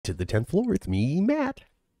To the 10th floor with me, Matt.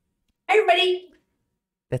 Hi, everybody.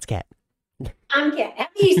 That's Cat. I'm Kat.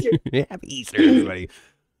 Happy Easter. Happy Easter, everybody.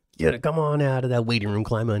 Yeah, come on out of that waiting room,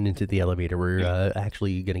 climb on into the elevator. We're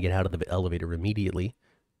actually going to get out of the elevator immediately.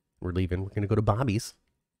 We're leaving. We're going to go to Bobby's.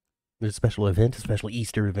 There's a special event, a special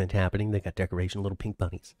Easter event happening. They got decoration, little pink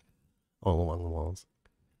bunnies all along the walls.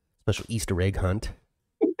 Special Easter egg hunt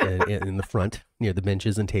in the front near the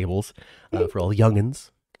benches and tables for all youngins.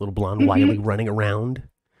 Little blonde Wiley running around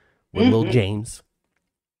with little James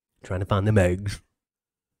trying to find them eggs.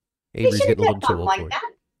 They Avery's should have getting a done little too something old for like it.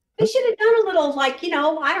 that. They should have done a little, like,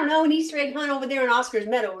 I don't know, an Easter egg hunt over there in Oscar's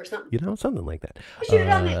Meadow or something. You know, something like that. They should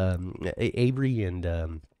have done that. Avery and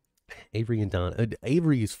Don.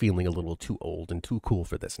 Avery is feeling a little too old and too cool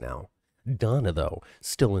for this now. Donna, though,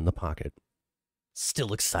 still in the pocket,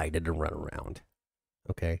 still excited to run around.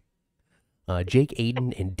 Okay. Jake,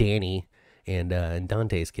 Aiden, and Danny, and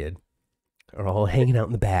Dante's kid are all hanging out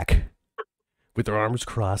in the back with their arms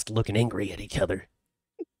crossed, looking angry at each other.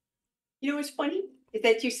 You know what's funny? Is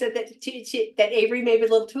that you said that that Avery may be a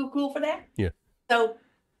little too cool for that? Yeah. So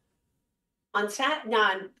on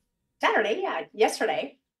Saturday,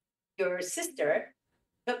 yesterday, your sister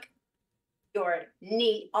took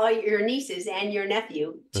all your nieces and your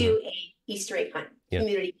nephew to a Easter egg hunt,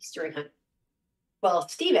 community Easter egg hunt. Well,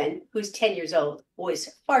 Stephen, who's 10 years old, was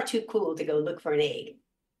far too cool to go look for an egg.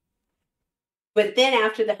 But then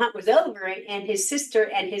after the hunt was over and his sister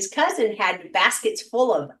and his cousin had baskets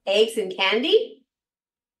full of eggs and candy,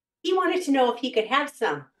 he wanted to know if he could have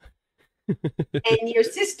some. And your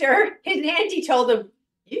sister, his auntie, told him,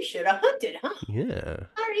 "You should have hunted, huh?" Yeah.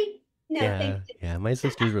 Sorry. No, thanks. Yeah. My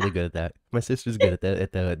sister's really good at that. My sister's good at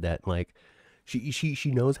that. At that, like,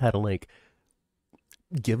 she knows how to like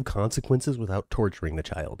give consequences without torturing the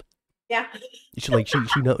child. Yeah.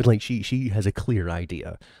 She has a clear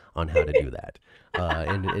idea on how to do that,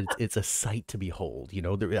 and it's a sight to behold. You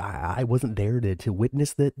know, I wasn't there to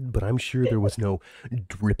witness that, but I'm sure there was no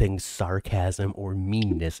dripping sarcasm or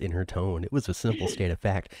meanness in her tone. It was a simple state of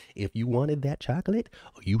fact. If you wanted that chocolate,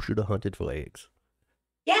 you should have hunted for eggs.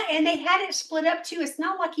 Yeah, and they had it split up too. It's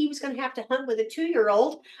not like he was going to have to hunt with a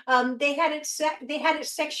 2-year-old. They had it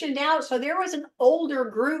sectioned out, so there was an older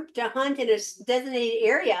group to hunt in a designated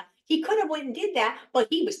area. He could have went and did that, but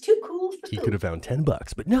he was too cool for He food. could have found $10,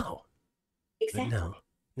 but no. Exactly.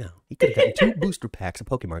 No. He could have gotten 2 booster packs of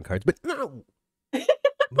Pokemon cards, but no.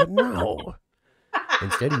 But no.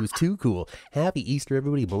 Instead, he was too cool. Happy Easter,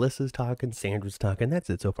 everybody. Melissa's talking, Sandra's talking. That's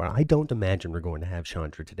it so far. I don't imagine we're going to have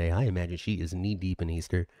Chandra today. I imagine she is knee-deep in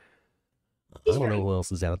Easter. I don't know who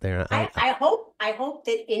else is out there. I hope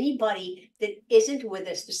that anybody that isn't with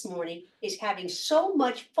us this morning is having so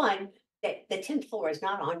much fun that the 10th floor is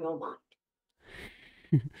not on your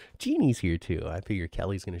mind. Jeannie's here, too. I figure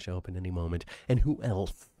Kelly's going to show up in any moment. And who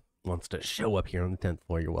else wants to show up here on the 10th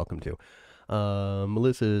floor? You're welcome to.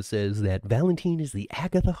 Melissa says that Valentin is the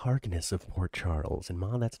Agatha Harkness of Port Charles. And,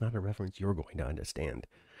 Ma, that's not a reference you're going to understand.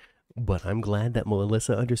 But I'm glad that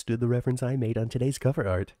Melissa understood the reference I made on today's cover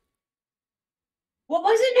art. What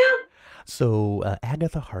was it now? So,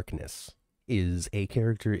 Agatha Harkness is a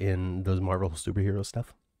character in those Marvel superhero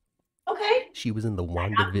stuff. Okay. She was in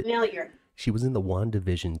the She was in the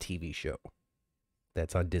WandaVision TV show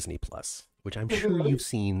that's on Disney Plus, which I'm sure you've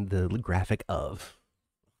seen the graphic of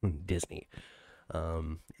Disney.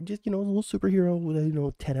 Just, a little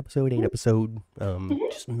superhero, 10 episode, 8 episode,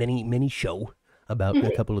 just mini show about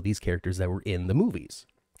a couple of these characters that were in the movies.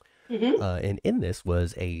 And in this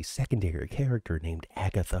was a secondary character named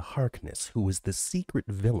Agatha Harkness, who was the secret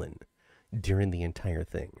villain during the entire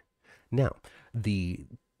thing. Now, the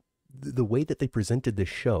way that they presented the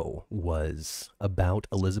show was about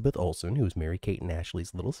Elizabeth Olsen, who's Mary-Kate and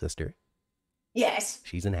Ashley's little sister. Yes.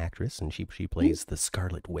 She's an actress, and she plays the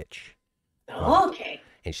Scarlet Witch. Okay.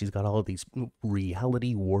 And she's got all of these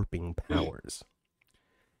reality warping powers.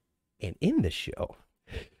 And in the show,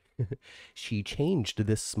 she changed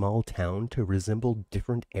this small town to resemble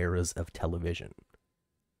different eras of television.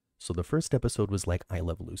 So the first episode was like I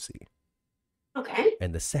Love Lucy. Okay.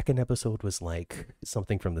 And the second episode was like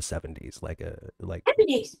something from the 70s, like Happy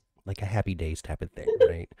Days. Like a Happy Days type of thing,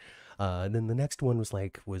 right? Then the next one was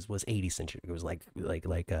 80th century. It was like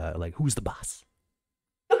Who's the Boss?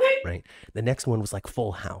 Okay. Right. The next one was like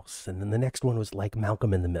Full House, and then the next one was like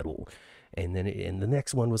Malcolm in the Middle, and the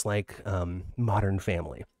next one was like Modern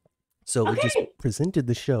Family. So it just presented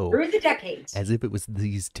the show through the decades as if it was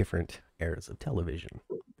these different eras of television.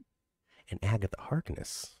 And Agatha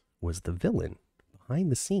Harkness was the villain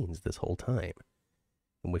behind the scenes this whole time.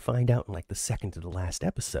 And we find out in like the second to the last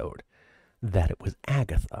episode that it was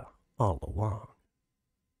Agatha all along.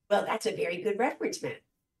 Well, that's a very good reference, man.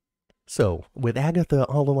 So with Agatha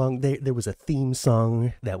all along, there was a theme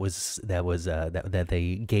song that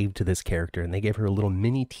they gave to this character, and they gave her a little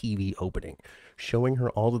mini TV opening, showing her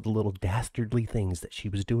all of the little dastardly things that she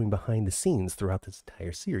was doing behind the scenes throughout this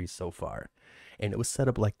entire series so far, and it was set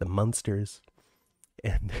up like the Munsters,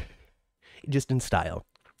 and just in style.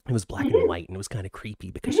 It was black and white, and it was kind of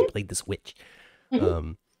creepy because she played this witch.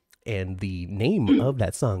 And the name of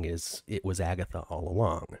that song is "It Was Agatha All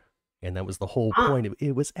Along." And that was the whole point of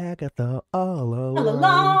it. Was Agatha all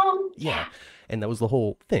along. Yeah. And that was the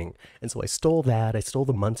whole thing. And so I stole that. I stole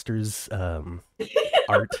the Munsters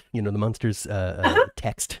art, the Munsters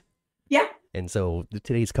text. Yeah. And so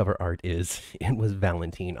today's cover art is "It Was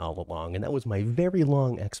Valentin All Along." And that was my very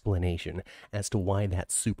long explanation as to why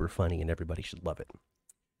that's super funny and everybody should love it.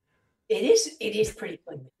 It is pretty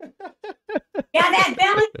funny. Yeah, that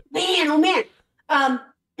Valentin, man, oh man.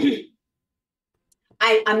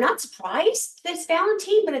 I'm not surprised that it's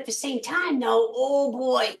Valentin, but at the same time, no, oh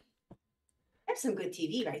boy. That's some good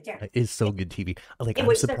TV right there. It is so good TV. Like,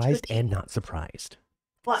 I'm surprised and not surprised.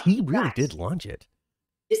 Well, he really did launch it.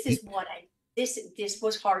 This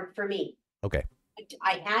was hard for me. Okay.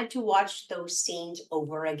 I had to watch those scenes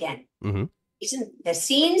over again. Mm-hmm. The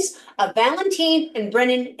scenes of Valentin and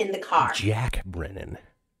Brennan in the car. Jack Brennan.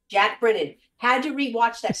 Had to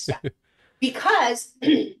rewatch that stuff. Because,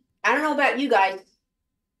 I don't know about you guys,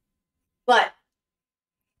 but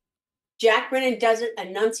Jack Brennan doesn't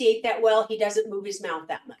enunciate that well. He doesn't move his mouth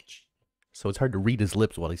that much. So it's hard to read his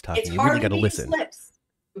lips while he's talking. You really got to listen.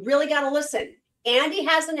 You really got to listen. Andy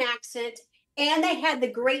has an accent, and they had the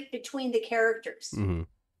grate between the characters. Mm-hmm.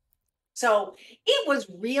 So it was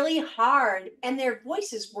really hard, and their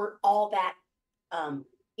voices weren't all that,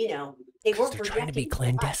 they weren't trying to be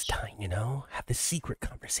clandestine, have this secret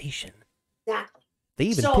conversation. Exactly. They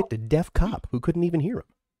even picked a deaf cop who couldn't even hear him.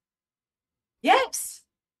 Yes.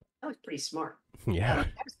 That was pretty smart. Yeah.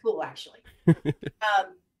 That was cool, actually.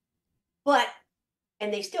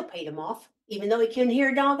 And they still paid him off, even though he couldn't hear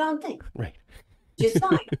a doggone thing. Right. Just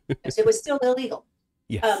fine, because it was still illegal.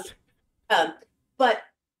 Yes. But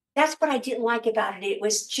that's what I didn't like about it. It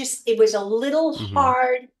was a little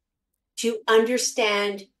hard to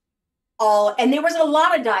understand all, and there was a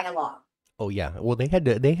lot of dialogue. Oh yeah. Well, they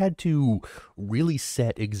had to really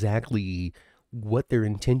set exactly what their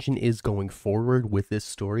intention is going forward with this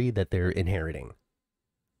story that they're inheriting.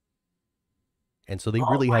 And so they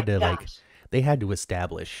really had to they had to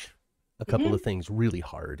establish a couple of things really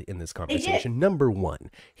hard in this conversation. Number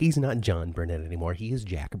one, he's not John Brennan anymore. He is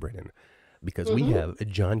Jack Brennan. Because we have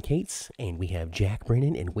John Cates and we have Jack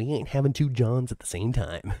Brennan, and we ain't having two Johns at the same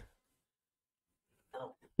time.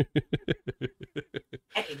 Oh.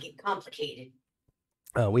 That could get complicated.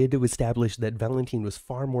 We had to establish that Valentin was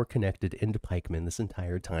far more connected into Pikeman this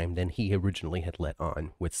entire time than he originally had let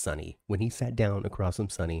on with Sonny. When he sat down across from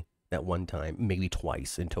Sonny that one time, maybe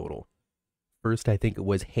twice in total. First, I think it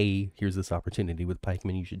was, hey, here's this opportunity with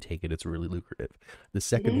Pikeman. You should take it. It's really lucrative. The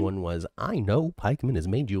second one was, I know Pikeman has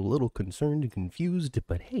made you a little concerned and confused,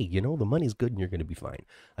 but hey, the money's good and you're going to be fine.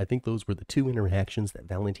 I think those were the two interactions that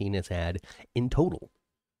Valentin has had in total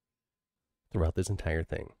throughout this entire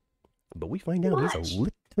thing. But we find out he's a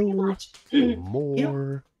little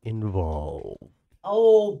more involved.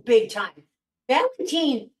 Oh, big time.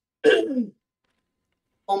 Valentin.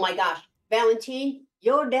 Oh my gosh. Valentin,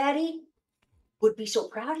 your daddy would be so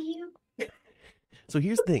proud of you. So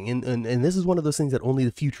here's the thing, and this is one of those things that only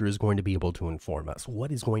the future is going to be able to inform us.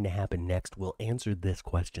 What is going to happen next will answer this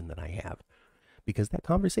question that I have. Because that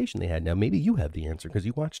conversation they had, now maybe you have the answer because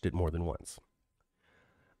you watched it more than once.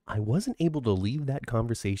 I wasn't able to leave that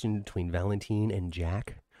conversation between Valentin and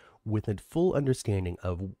Jack with a full understanding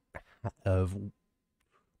of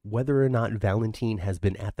whether or not Valentin has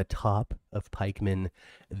been at the top of Pikeman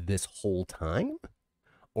this whole time,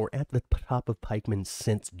 or at the top of Pikeman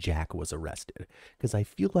since Jack was arrested. Because I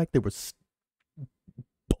feel like there was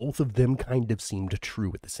both of them kind of seemed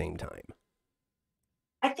true at the same time.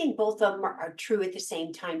 I think both of them are true at the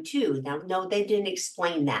same time too. Now, no, they didn't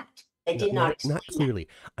explain that. They did not explain not clearly.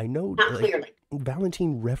 That. I know not clearly.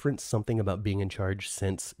 Valentin referenced something about being in charge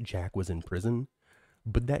since Jack was in prison,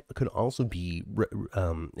 but that could also be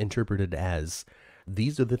interpreted as,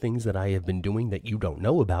 these are the things that I have been doing that you don't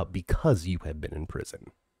know about because you have been in prison.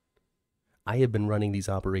 I have been running these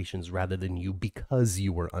operations rather than you because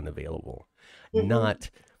you were unavailable. Not,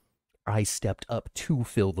 I stepped up to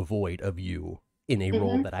fill the void of you in a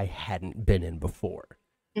role that I hadn't been in before.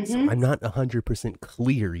 So I'm not 100%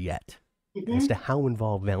 clear yet as to how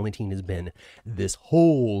involved Valentin has been this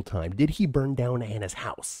whole time. Did he burn down Anna's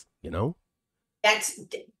house, I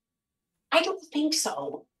don't think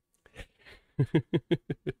so.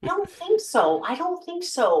 I don't think so. I don't think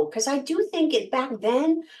so. Because I do think it back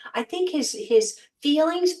then, I think his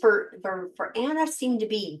feelings for Anna seemed to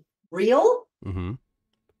be real. Mm-hmm.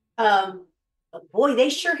 Um, boy, they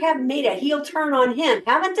sure have made a heel turn on him,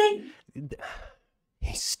 haven't they?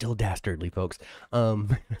 He's still dastardly, folks.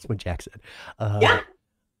 That's what Jack said. Yeah.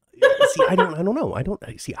 See, I don't know. I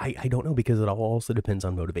don't know because it all also depends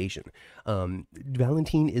on motivation.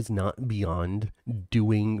 Valentin is not beyond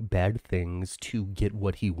doing bad things to get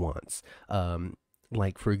what he wants.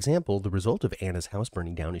 Like for example, the result of Anna's house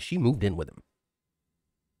burning down is she moved in with him.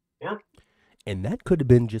 Yeah. And that could have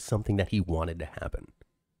been just something that he wanted to happen.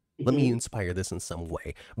 Let me Mhm. inspire this in some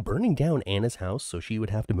way. Burning down Anna's house so she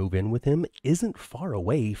would have to move in with him isn't far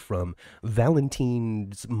away from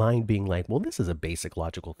Valentin's mind being like, well, this is a basic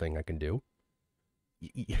logical thing I can do.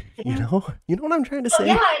 You Yeah. know? You know what I'm trying to Well,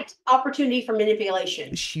 say? yeah, it's opportunity for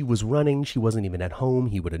manipulation. She was running, she wasn't even at home.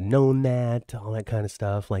 He would have known that, all that kind of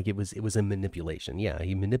stuff. Like it was a manipulation. Yeah,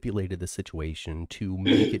 he manipulated the situation to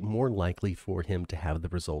make it more likely for him to have the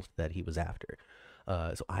result that he was after.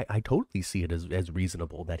 So I totally see it as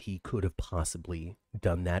reasonable that he could have possibly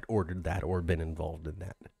done that, ordered that, or been involved in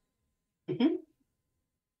that. Mhm.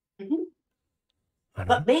 Mhm. I don't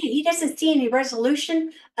But know. man, he doesn't see any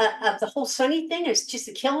resolution of the whole Sunny thing. It's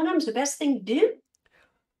just killing him is the best thing to do.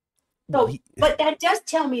 Well, So, but that does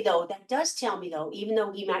tell me though, even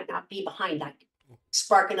though he might not be behind like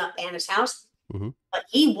sparking up Anna's house, mhm. but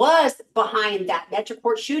he was behind that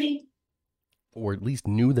Metroport shooting. Or at least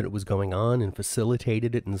knew that it was going on and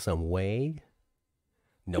facilitated it in some way,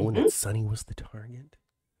 knowing that Mhm. Sonny was the target.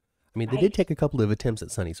 I mean, they did Right. take a couple of attempts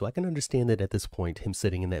at Sonny, so I can understand that at this point, him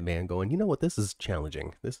sitting in that van going, you know what, this is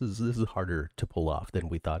challenging. This is harder to pull off than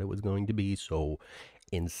we thought it was going to be. So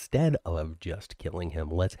instead of just killing him,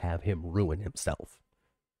 let's have him ruin himself.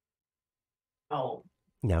 Oh,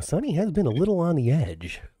 Now, Sonny has been a little on the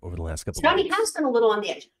edge over the last couple of Sonny weeks. has been a little on the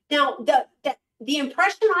edge. Now, the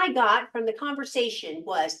impression I got from the conversation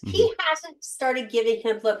was Mhm. he hasn't started giving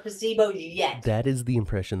him the placebo yet. That is the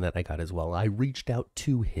impression that I got as well. I reached out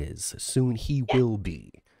to his. Soon he Yeah. will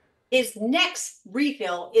be. His next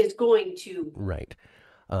refill is going to. Right.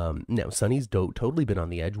 Now, Sonny's totally been on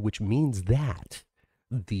the edge, which means that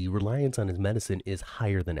the reliance on his medicine is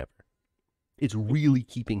higher than ever. It's really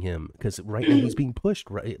keeping him, because right now he's being pushed,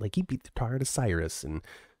 right? Like he beat the tar out of Cyrus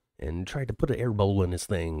and tried to put an air bowl in his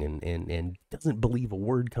thing and doesn't believe a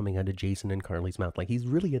word coming out of Jason and Carly's mouth. Like he's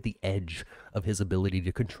really at the edge of his ability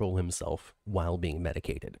to control himself while being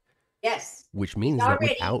medicated. Yes, Which he's means that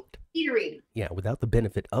already teetering. without the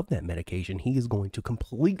benefit of that medication, he is going to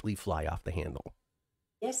completely fly off the handle.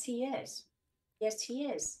 Yes, he is. Yes, he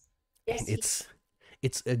is. And Yes, he.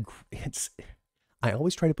 it's I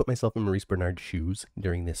always try to put myself in Maurice Bernard's shoes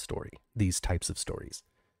during this story, these types of stories,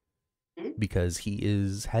 Mhm. because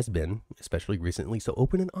has been, especially recently, so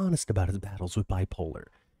open and honest about his battles with bipolar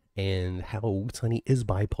and how Sonny is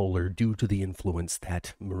bipolar due to the influence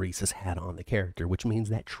that Maurice has had on the character, which means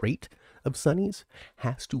that trait of Sonny's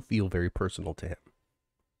has to feel very personal to him.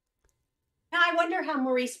 Now I wonder how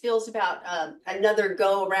Maurice feels about another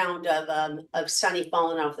go around of Sonny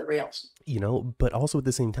falling off the rails. You know, but also at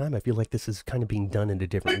the same time, I feel like this is kind of being done in a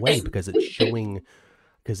different way because it's showing,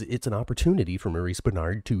 because it's an opportunity for Maurice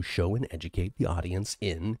Bernard to show and educate the audience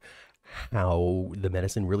in how the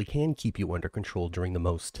medicine really can keep you under control during the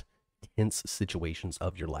most tense situations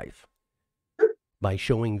of your life. By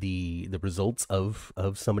showing the results of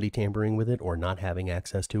somebody tampering with it or not having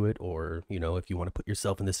access to it, or you know, if you want to put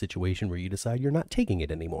yourself in this situation where you decide you're not taking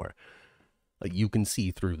it anymore, you can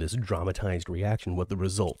see through this dramatized reaction what the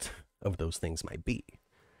result of those things might be.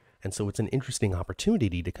 And so it's an interesting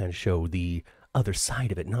opportunity to kind of show the other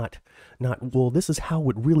side of it, not well, this is how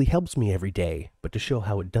it really helps me every day, but to show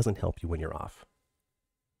how it doesn't help you when you're off.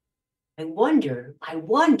 I wonder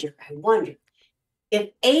if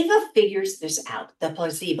Ava figures this out, the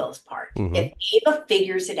placebos part. Mm-hmm. If Ava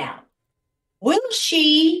figures it out, will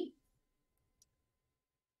she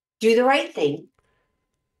do the right thing,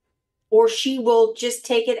 or she will just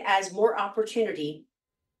take it as more opportunity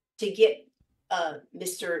to get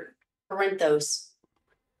Mr. Corinthos,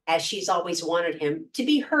 as she's always wanted him to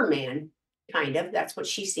be her man, kind of. That's what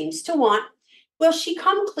she seems to want. Will she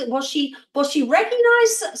come? Will she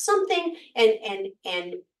recognize something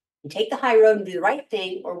and take the high road and do the right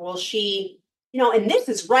thing, or will she? You know, and this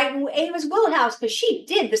is right in Ava's wheelhouse because she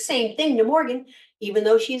did the same thing to Morgan, even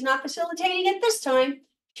though she's not facilitating it this time.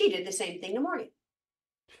 She did the same thing to Morgan.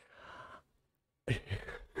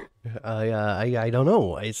 I don't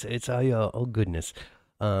know. It's oh goodness.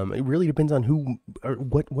 It really depends on who or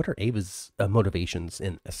what are Ava's motivations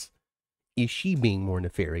in this. Is she being more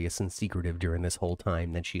nefarious and secretive during this whole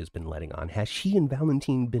time than she has been letting on? Has she and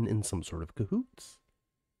Valentin been in some sort of cahoots?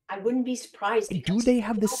 I wouldn't be surprised. Do they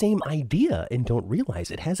have the same idea and don't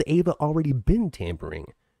realize it? Has Ava already been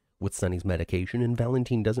tampering with Sonny's medication and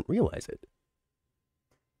Valentin doesn't realize it?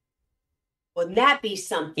 Wouldn't that be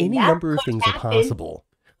something? Any that number of things are possible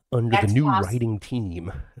under the new possible. writing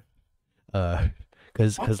team.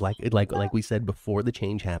 Because like we said before the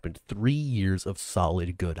change happened, 3 years of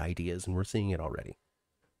solid good ideas, and we're seeing it already.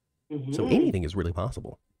 So anything is really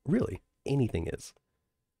possible. Really, anything is.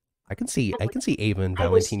 I can see Ava and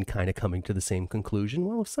Valentin kind of coming to the same conclusion.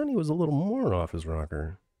 Well, if Sonny was a little more off his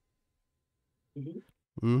rocker.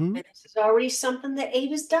 And this is already something that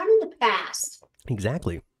Ava's done in the past.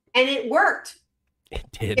 Exactly. And it worked. It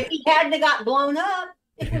did. If he hadn't got blown up,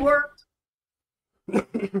 it worked.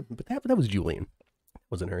 But that was Julian,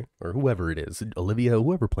 wasn't her, or whoever it is, Olivia,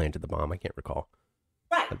 whoever planted the bomb. I can't recall.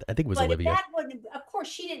 Right. I think it was Olivia. That wouldn't, of course,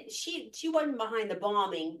 she didn't. She wasn't behind the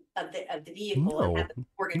bombing of the vehicle and had the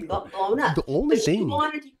organ blown up. The only thing.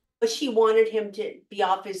 She wanted him to be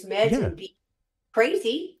off his meds and be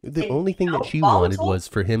crazy. The only thing that she wanted was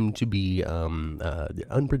for him to be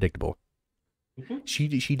unpredictable. She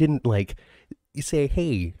didn't you say,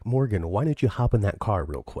 hey, Morgan, why don't you hop in that car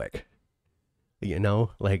real quick? You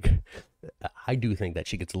know, I do think that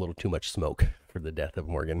she gets a little too much smoke for the death of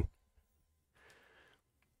Morgan.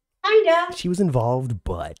 Kinda. She was involved,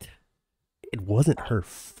 but it wasn't her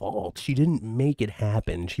fault. She didn't make it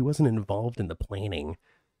happen. She wasn't involved in the planning.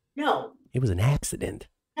 No. It was an accident.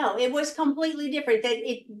 No, it was completely different.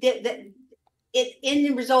 That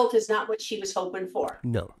end result is not what she was hoping for.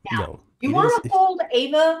 No. You want to hold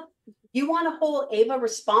Ava? You want to hold Ava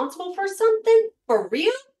responsible for something for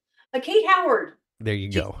real? Like Kate Howard. There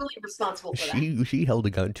you go. She's really responsible for that. She held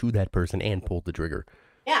a gun to that person and pulled the trigger.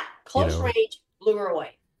 Yeah, close range, blew her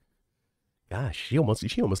away. Gosh, she almost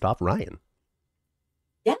stopped Ryan.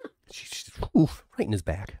 Yeah. She's right in his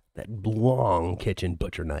back. That long kitchen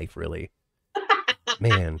butcher knife, really.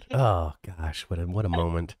 Man, oh gosh, what a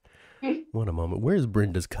moment. What a moment. Where's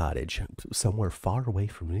Brenda's cottage? Somewhere far away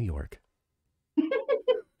from New York.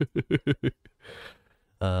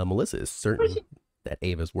 Melissa is certain that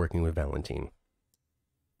Ava's working with Valentin.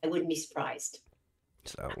 I wouldn't be surprised.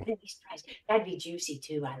 So I wouldn't be surprised. That'd be juicy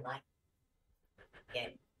too. I like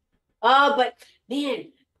it. Oh, but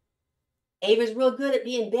man, Ava's real good at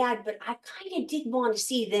being bad, but I kind of did want to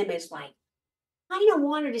see them as kind of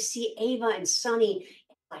wanted to see Ava and Sonny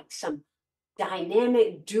like some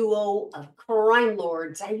dynamic duo of crime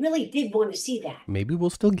lords. I really did want to see that. Maybe we'll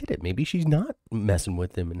still get it. Maybe she's not messing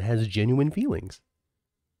with him and has genuine feelings.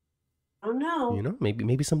 I don't know. You know,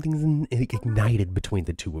 maybe something's ignited between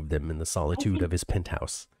the two of them in the solitude of his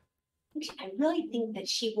penthouse. I really think that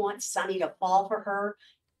she wants Sonny to fall for her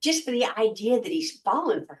just for the idea that he's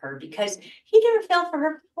fallen for her, because he never fell for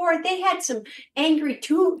her before. They had some angry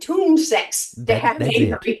tomb sex. That's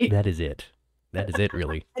it. That is it. That is it,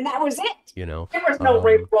 really. And that was it. You know, there was no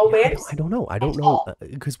rape romance. I don't know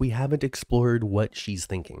because we haven't explored what she's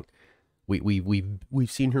thinking.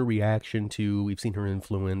 We've seen her reaction to, we've seen her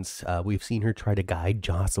influence, we've seen her try to guide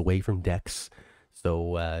Joss away from Dex,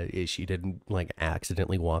 so she didn't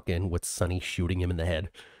accidentally walk in with Sonny shooting him in the head,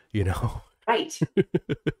 you know. Right.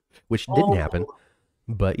 Which didn't happen.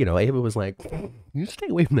 But, you know, Ava was like, you stay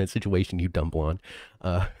away from that situation, you dumb blonde.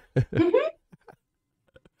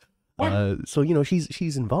 So, you know,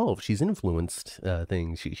 she's involved. She's influenced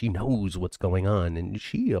things. She knows what's going on. And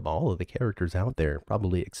she, of all of the characters out there,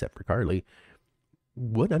 probably except for Carly,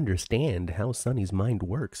 would understand how Sonny's mind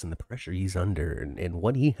works and the pressure he's under and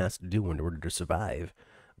what he has to do in order to survive.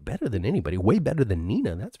 Better than anybody. Way better than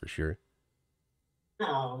Nina, that's for sure.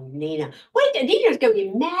 Oh, Nina. Wait, Nina's going to be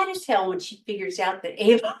mad as hell when she figures out that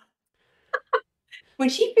Ava... when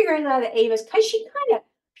she figures out that Ava's... Because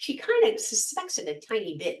she kind of suspects it a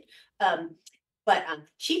tiny bit. But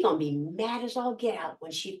she's going to be mad as all get out when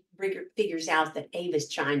she figures out that Ava's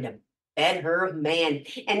trying to bed her man.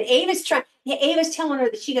 And Ava's telling her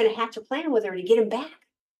that she's going to have to plan with her to get him back.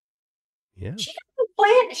 Yeah. She got a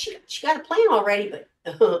plan. She got a plan already, but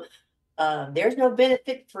there's no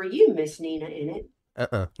benefit for you, Miss Nina, in it.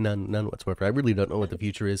 None whatsoever. I really don't know what the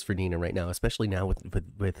future is for Nina right now, especially now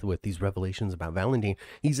with these revelations about Valentin.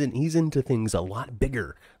 He's into things a lot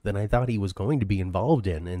bigger than I thought he was going to be involved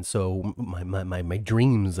in, and so my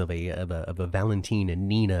dreams of a Valentin and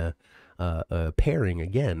Nina pairing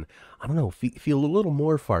again, I don't know, feel a little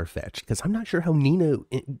more far-fetched, because I'm not sure how Nina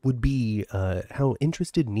would be, how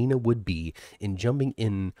interested Nina would be in jumping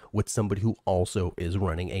in with somebody who also is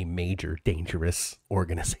running a major dangerous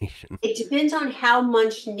organization. It depends on how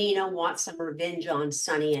much Nina wants some revenge on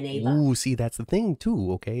Sonny and Ava. Ooh, see, that's the thing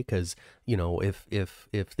too, okay? Because, you know, if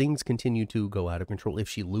things continue to go out of control, if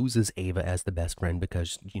she loses Ava as the best friend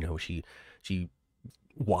because, you know, she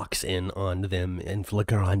walks in on them in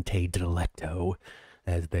flagrante delicto,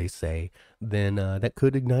 as they say, then that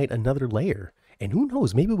could ignite another layer. And who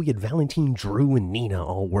knows, maybe we get Valentin, Drew, and Nina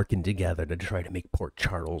all working together to try to make Port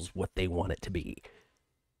Charles what they want it to be.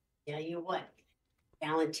 Yeah, you what?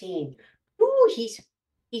 Valentin. Ooh, he's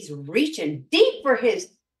reaching deep for his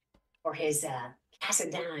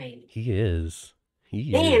Cassadine. He is.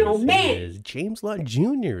 Man, oh man. James Lott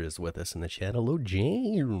Jr. is with us in the chat. Hello,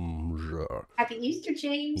 James. Happy Easter,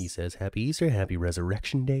 James. He says, Happy Easter, Happy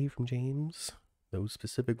Resurrection Day from James. Those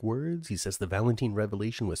specific words. He says the Valentin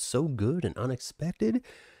revelation was so good and unexpected.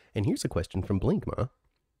 And here's a question from Blinkma.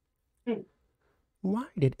 Why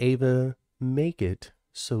did Ava make it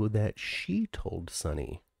so that she told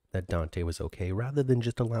Sonny that Dante was okay, rather than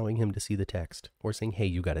just allowing him to see the text or saying, hey,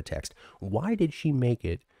 you got a text? Why did she make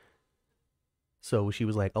it so she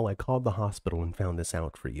was like, oh, I called the hospital and found this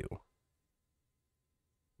out for you,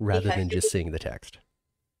 rather than just seeing the text?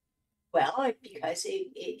 Well, because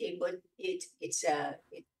it's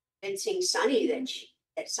convincing Sonny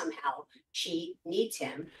that somehow she needs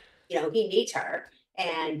him. You know, he needs her,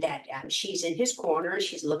 and that she's in his corner.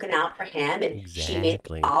 She's looking out for him, and she made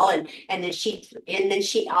a call, and then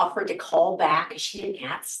she offered to call back. She didn't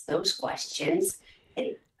ask those questions.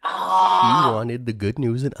 And, She wanted the good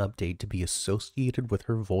news and update to be associated with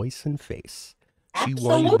her voice and face. She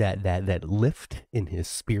wanted that lift in his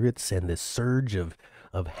spirits and this surge of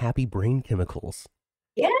happy brain chemicals.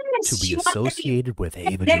 Yes, to be associated with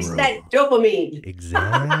Ava Jerome. That dopamine.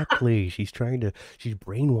 Exactly. She's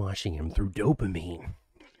brainwashing him through dopamine.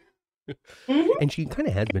 And she kind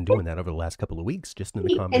of has been doing that over the last couple of weeks, just in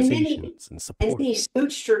the conversations and support. And he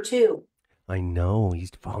smooched her too. I know,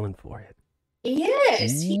 he's falling for it.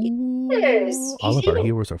 Yes, he is. All of our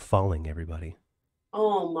heroes are falling, everybody.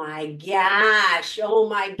 Oh my gosh. Oh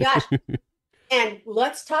my gosh. And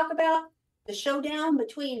let's talk about the showdown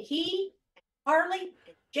between Harley,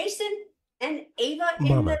 Jason, and Ava.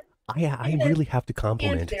 Mama, I really have to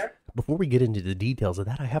compliment, before we get into the details of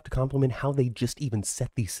that, I have to compliment how they just even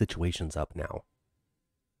set these situations up now.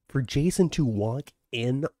 For Jason to walk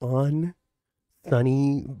in on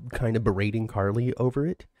Sonny kind of berating Carly over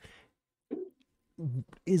it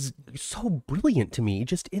is so brilliant to me,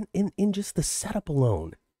 just in just the setup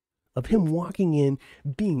alone of him walking in,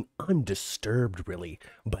 being undisturbed really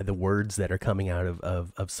by the words that are coming out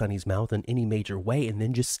of Sonny's mouth in any major way, and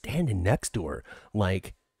then just standing next to her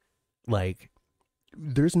like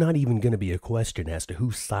there's not even going to be a question as to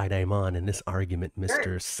whose side I'm on in this argument,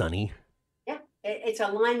 Mr. Sonny. Yeah, it's a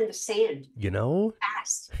line in the sand. You know?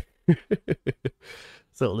 Fast.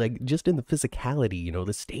 So, like, just in the physicality, you know,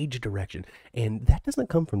 the stage direction. And that doesn't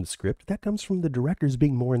come from the script. That comes from the directors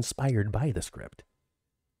being more inspired by the script.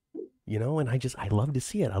 You know, and I love to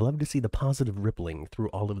see it. I love to see the positive rippling through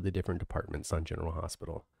all of the different departments on General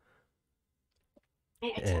Hospital.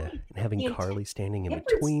 And having Carly standing in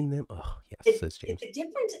between them. Oh, yes, says James. The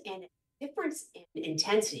difference in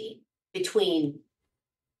intensity between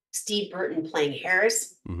Steve Burton playing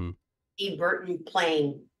Harris, Steve Burton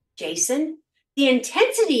playing Jason, the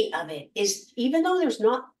intensity of it is, even though there's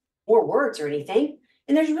not more words or anything,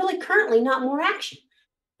 and there's really currently not more action,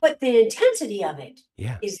 but the intensity of it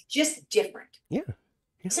is just different. Yeah.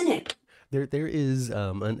 Isn't it? There is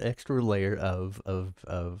an extra layer of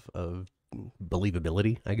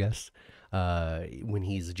believability, I guess, when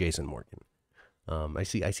he's Jason Morgan. I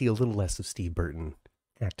see a little less of Steve Burton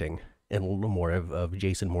acting and a little more of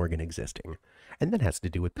Jason Morgan existing, and that has to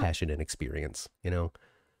do with passion and experience, you know.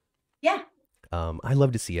 Yeah. I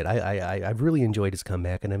love to see it. I've really enjoyed his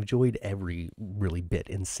comeback, and I've enjoyed every really bit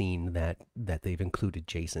and scene that they've included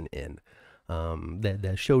Jason in.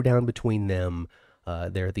 The showdown between them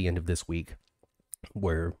there at the end of this week,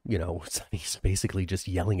 where, you know, he's basically just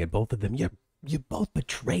yelling at both of them. You both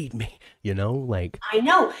betrayed me, you know, like. I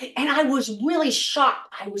know, and I was really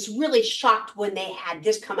shocked. I was really shocked when they had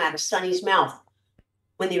this come out of Sonny's mouth,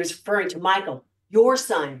 when he was referring to Michael, your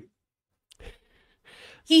son.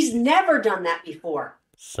 He's never done that before.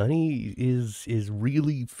 Sonny is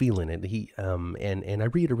really feeling it. He and I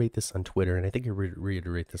reiterate this on Twitter, and I think I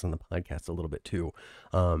reiterate this on the podcast a little bit too.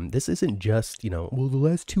 This isn't just, you know, well, the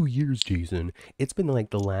last 2 years, Jason. It's been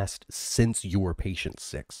like the last since your Patient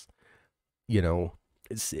 6. You know,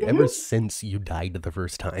 ever since you died the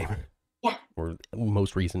first time. Yeah. Or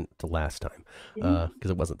most recent to last time,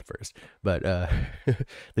 because it wasn't the first. But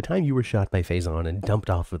the time you were shot by Faison and dumped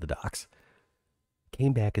off of the docks,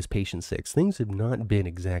 came back as patient 6. Things have not been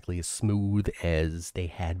exactly as smooth as they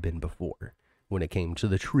had been before when it came to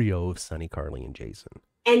the trio of Sonny, Carly, and Jason.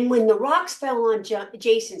 And when the rocks fell on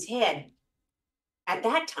Jason's head, at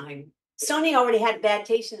that time, Sonny already had a bad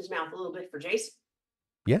taste in his mouth a little bit for Jason.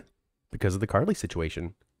 Yeah, because of the Carly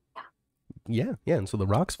situation. Yeah. And so the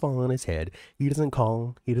rocks fall on his head. He doesn't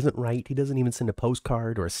call. He doesn't write. He doesn't even send a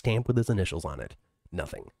postcard or a stamp with his initials on it.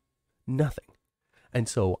 Nothing. And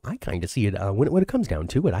so I kind of see it, when it comes down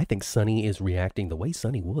to it, I think Sonny is reacting the way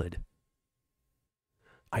Sonny would.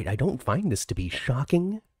 I don't find this to be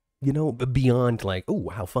shocking, beyond like, oh,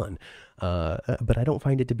 how fun. But I don't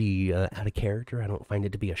find it to be out of character. I don't find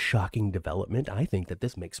it to be a shocking development. I think that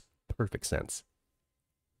this makes perfect sense.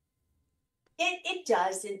 It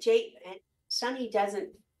does. And Sonny doesn't,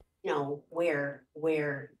 where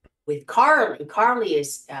with Carly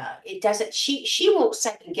is, it doesn't, she won't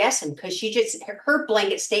second guess him because her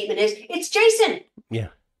blanket statement is, it's Jason. Yeah.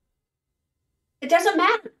 It doesn't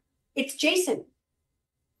matter. It's Jason.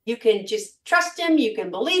 You can just trust him. You can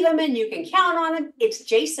believe him and you can count on him. It's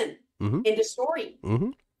Jason in the story.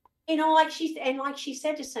 Like she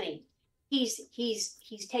said to Sonny,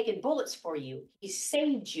 he's taken bullets for you. He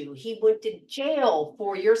saved you. He went to jail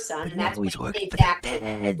for your son. But and that's he's what working he for back the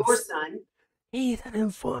to your son. He's an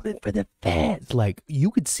informant for the feds. Like, you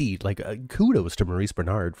could see, like, kudos to Maurice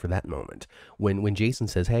Bernard for that moment. When Jason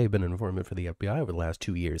says, hey, I've been an informant for the FBI over the last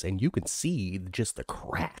 2 years, and you can see just the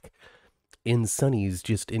crack in Sonny's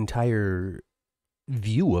just entire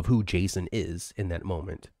view of who Jason is in that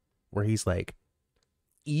moment, where he's like,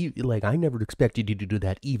 I never expected you to do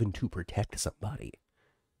that even to protect somebody.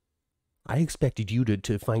 I expected you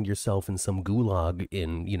to find yourself in some gulag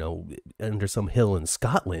under some hill in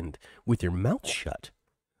Scotland with your mouth shut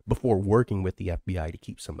before working with the FBI to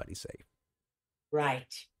keep somebody safe.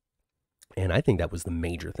 Right. And I think that was the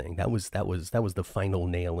major thing. That was the final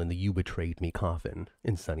nail in the "you betrayed me" coffin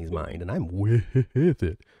in Sonny's mind, and I'm with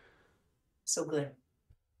it. So good.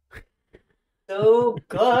 So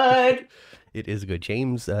good. It is good.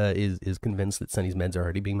 James is convinced that Sonny's meds are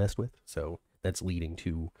already being messed with, so that's leading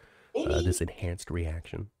to this enhanced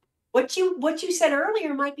reaction. What you said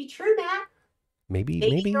earlier might be true, Matt. Maybe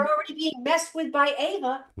they're already being messed with by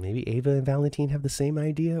Ava. Maybe Ava and Valentin have the same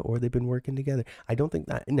idea, or they've been working together. I don't think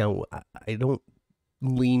that. No, I don't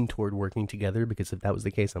lean toward working together, because if that was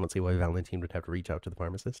the case, I don't see why Valentin would have to reach out to the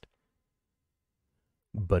pharmacist.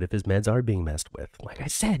 But if his meds are being messed with, like I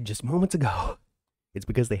said just moments ago, it's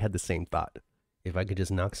because they had the same thought. If I could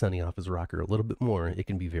just knock Sonny off his rocker a little bit more, it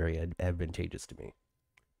can be very advantageous to me.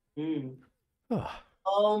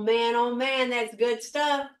 Oh man, that's good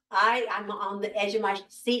stuff. I'm on the edge of my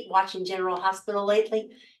seat watching General Hospital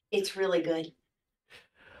lately. It's really good.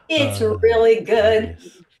 It's really good.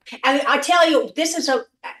 I tell you,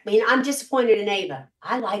 I'm disappointed in Ava.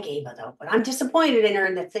 I like Ava though, but I'm disappointed in her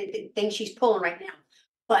and the thing she's pulling right now.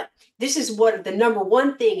 But this is what the number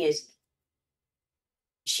one thing is.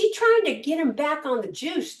 She trying to get him back on the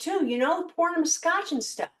juice too, pouring him scotch and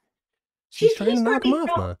stuff. She's trying to knock him off,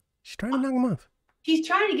 Ma. She's trying to knock him off. She's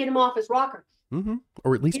trying to get him off his rocker.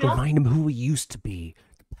 Or at least remind him who he used to be.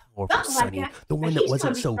 The powerful Sonny. The one that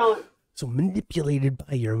wasn't so manipulated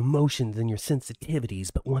by your emotions and your sensitivities,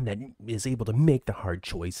 but one that is able to make the hard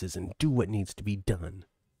choices and do what needs to be done.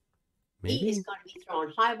 Maybe? He is going to be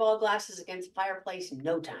throwing highball glasses against the fireplace in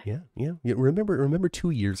no time. Yeah. Remember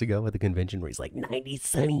 2 years ago at the convention where he's like, 90s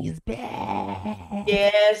Sonny is back.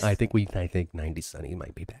 Yes. I think 90s Sonny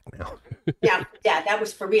might be back now. yeah, that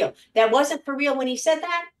was for real. That wasn't for real when he said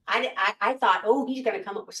that. I thought, oh, he's going to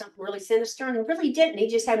come up with something really sinister, and really didn't. He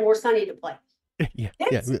just had more Sonny to play. Yeah,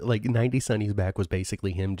 like 90s Sonny's back was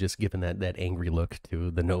basically him just giving that angry look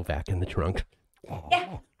to the Novak in the trunk.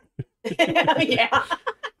 Yeah. Yeah.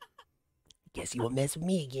 Guess you won't mess with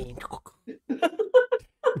me again.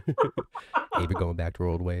 Maybe going back to our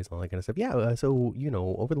old ways, all that kind of stuff. Yeah, so,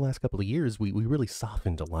 over the last couple of years, we really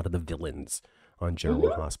softened a lot of the villains on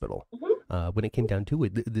General Hospital. When it came down to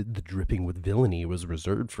it, the dripping with villainy was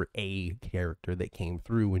reserved for a character that came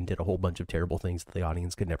through and did a whole bunch of terrible things that the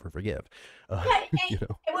audience could never forgive. It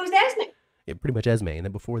was Esme. Yeah, pretty much Esme, and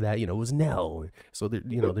then before that, it was Nell. So,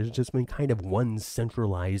 there's just been kind of one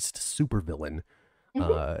centralized supervillain.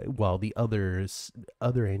 While the other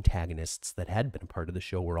antagonists that had been a part of the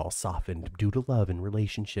show were all softened due to love and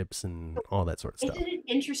relationships and all that sort of stuff. Isn't it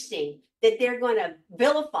interesting that they're going to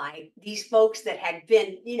vilify these folks that had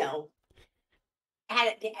been,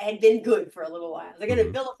 had been good for a little while? They're going to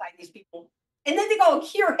vilify these people And then they go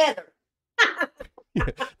cure Heather. Yeah,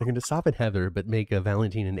 they're going to soften Heather, but make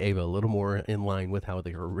Valentin and Ava a little more in line with how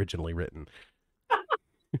they were originally written.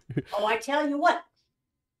 Oh, I tell you what,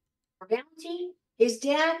 Valentin, his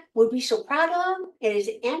dad would be so proud of him, and his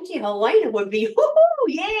auntie Helena would be, whoo,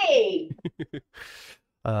 yay!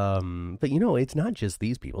 But it's not just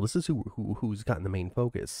these people. This is who's gotten the main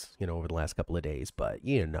focus, over the last couple of days. But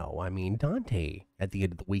I mean, Dante at the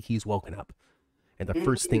end of the week, he's woken up, and the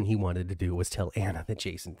first thing he wanted to do was tell Anna that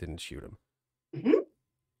Jason didn't shoot him.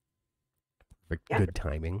 Good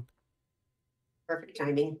timing. Perfect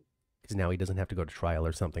timing. Because now he doesn't have to go to trial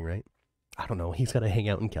or something, right? I don't know. He's gonna hang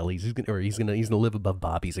out in Kelly's. He's gonna live above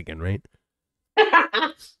Bobby's again, right?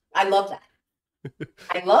 I love that.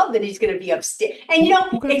 I love that he's going to be upstairs, and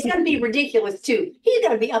it's going to be ridiculous too. He's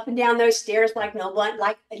going to be up and down those stairs like no one,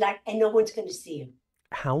 and no one's going to see him.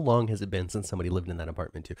 How long has it been since somebody lived in that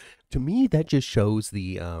apartment too? To me, that just shows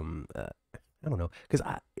the I don't know, because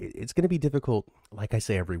it's going to be difficult, like I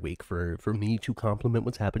say every week, for me to compliment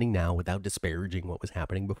what's happening now without disparaging what was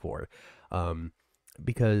happening before,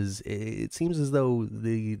 because it seems as though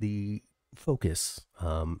the focus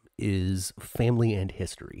is family and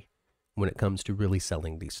history when it comes to really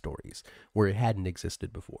selling these stories, where it hadn't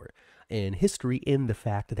existed before. And history in the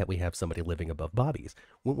fact that we have somebody living above Bobby's.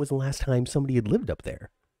 When was the last time somebody had lived up there?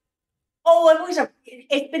 Oh,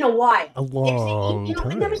 it's been a while. A long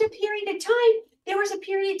time. And there was a period of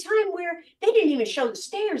time where they didn't even show the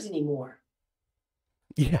stairs anymore.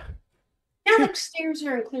 Yeah. Now the stairs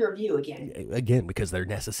are in clear view again. Again, because they're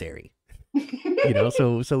necessary.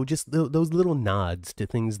 So just those little nods to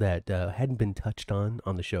things that hadn't been touched on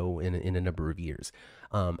the show in a number of years.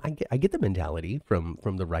 I get the mentality from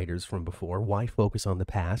the writers from before. Why focus on the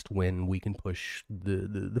past when we can push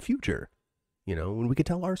the future? When we could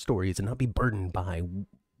tell our stories and not be burdened by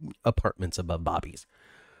apartments above Bobby's.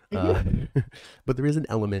 But there is an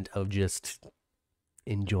element of just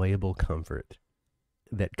enjoyable comfort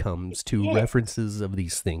that comes to references of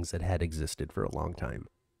these things that had existed for a long time.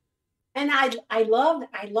 And I love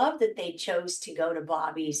that they chose to go to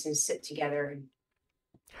Bobby's and sit together and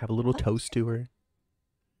have a little toast to her.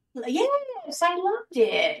 Yes, I loved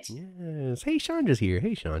it. Yes. Hey, Chandra's here.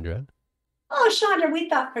 Hey, Chandra. Oh, Chandra, we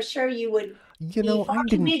thought for sure you would. I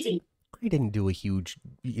didn't do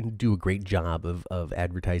a great job of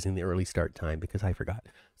advertising the early start time because I forgot.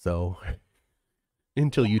 So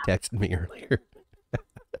until you texted me earlier.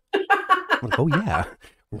 I'm like, oh yeah.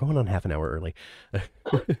 We're going on half an hour early.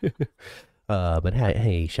 But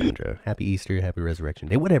hey, Chandra, happy Easter, happy Resurrection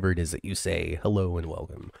Day, whatever it is that you say, hello and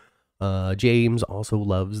welcome. James also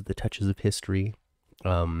loves the touches of history.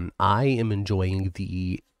 I am enjoying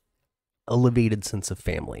the elevated sense of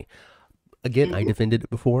family. Again, I defended it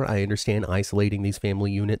before. I understand isolating these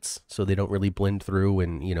family units so they don't really blend through,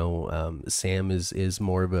 and Sam is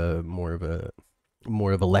more of a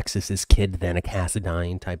Alexis's kid than a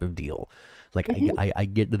Cassadine type of deal. Like, I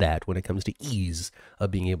get that when it comes to ease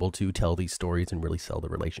of being able to tell these stories and really sell the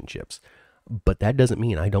relationships. But that doesn't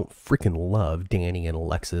mean I don't freaking love Danny and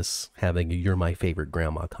Alexis having a "you're my favorite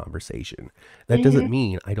grandma" conversation. That doesn't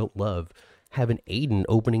mean I don't love having Aiden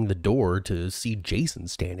opening the door to see Jason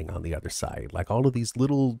standing on the other side. Like, all of these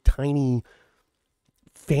little tiny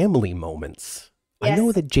family moments. Yes. I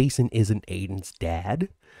know that Jason isn't Aiden's dad,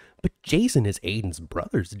 but Jason is Aiden's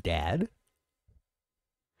brother's dad.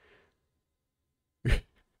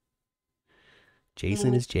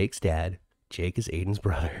 Jason is Jake's dad. Jake is Aiden's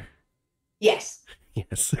brother. Yes.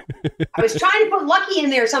 Yes. I was trying to put Lucky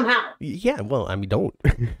in there somehow. Yeah, well, I mean, don't.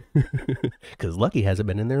 Because Lucky hasn't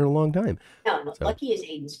been in there in a long time. No, so. Lucky is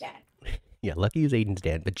Aiden's dad. Yeah, Lucky is Aiden's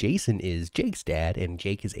dad, but Jason is Jake's dad, and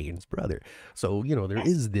Jake is Aiden's brother. So, there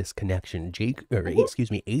is this connection.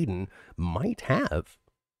 Aiden might have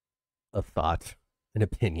a thought, an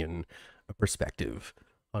opinion, a perspective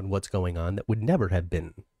on what's going on that would never have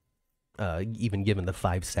been even given the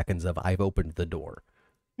 5 seconds of "I've opened the door"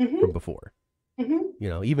 from before.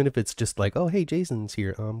 Even if it's just like, "Oh, hey, Jason's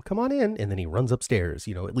here. Come on in," and then he runs upstairs.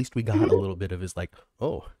 At least we got a little bit of his like,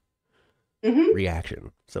 "Oh,"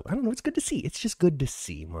 reaction. So I don't know. It's good to see. It's just good to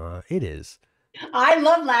see, Ma. It is. I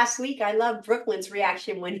loved Brooklyn's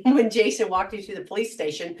reaction when Jason walked into the police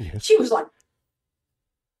station. Yes. She was like,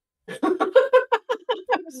 it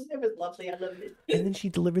was lovely. I loved it. And then she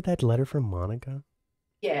delivered that letter from Monica.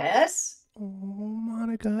 Yes. Oh,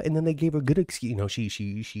 Monica. And then they gave her a good excuse.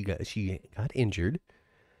 She got injured,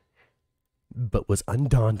 but was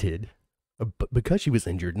undaunted. But because she was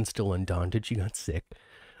injured and still undaunted, she got sick.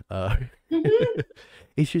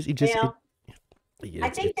 It's just. I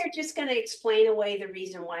think they're just going to explain away the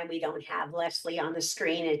reason why we don't have Leslie on the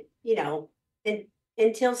screen, and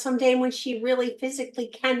until someday when she really physically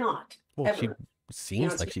cannot. Well, ever. she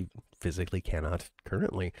seems like she physically cannot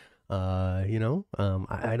currently. You know,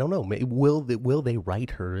 I don't know. Will they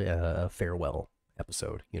write her a farewell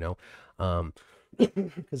episode? You know,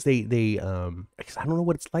 because because I don't know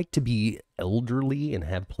what it's like to be elderly and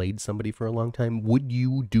have played somebody for a long time.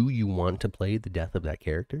 Do you want to play the death of that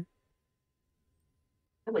character?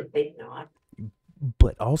 I would think not.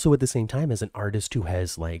 But also at the same time, as an artist who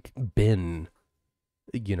has like been,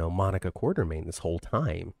 you know, Monica Quartermain this whole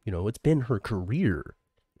time, you know, it's been her career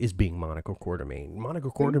is being Monica Quartermain. Monica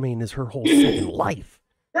Quartermain is her whole second life,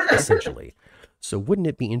 essentially. So wouldn't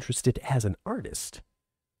it be interested as an artist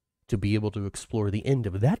to be able to explore the end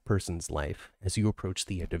of that person's life as you approach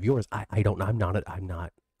the end of yours? I don't know.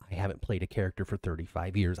 I haven't played a character for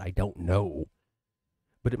 35 years. I don't know.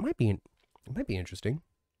 But it might be interesting.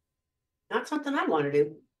 Not something I want to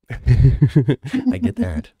do. I get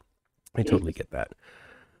that. I totally get that.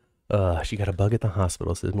 She got a bug at the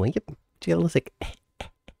hospital. So I'm like, yep. She got a sick.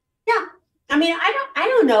 Yeah. I mean, I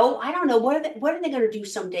don't know. I don't know. What are they going to do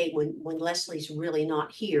someday when Leslie's really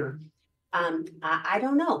not here? I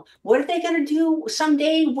don't know. What are they going to do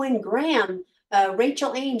someday when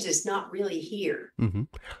Rachel Ames is not really here? Mm-hmm.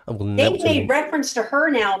 Well, they've made reference to her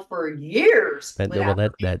now for years.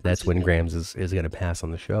 That's when Grams is going to pass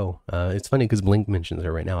on the show. It's funny because Blink mentions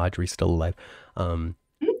her right now. Audrey's still alive.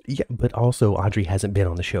 Yeah, but also Audrey hasn't been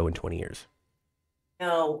on the show in 20 years.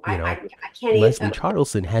 No, I can't. Leslie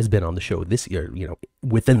Charleston has been on the show this year. You know,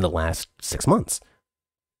 within the last 6 months.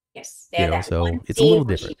 Yes, you know, so it's a little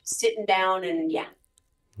different. Sitting down and yeah.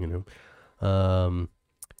 You know,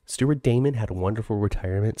 Stuart Damon had a wonderful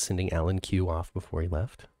retirement, sending Alan Q off before he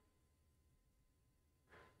left.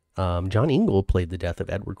 John Ingle played the death of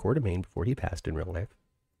Edward Quartermain before he passed in real life,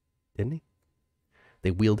 didn't he?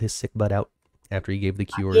 They wheeled his sick butt out after he gave the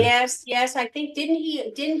cure. Yes. I think didn't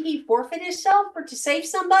he forfeit himself or to save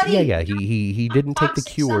somebody? Yeah. He didn't take the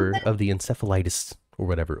cure of the encephalitis or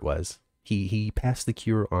whatever it was. He passed the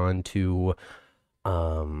cure on to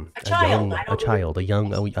a young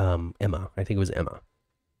Emma. I think it was Emma.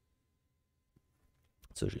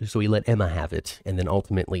 So he let Emma have it, and then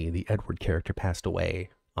ultimately the Edward character passed away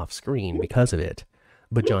off screen because of it.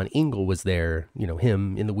 But John Ingle was there, you know,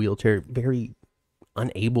 him in the wheelchair, very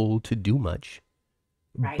unable to do much,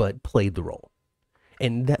 right, but played the role.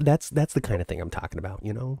 And that's the kind of thing I'm talking about,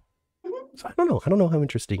 you know. So I don't know how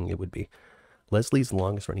interesting it would be. Leslie's the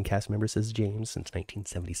longest running cast member, says James, since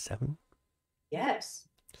 1977. Yes.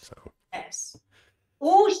 So. Yes.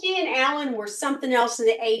 Oh, she and Alan were something else in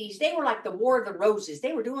the 80s. They were like the War of the Roses.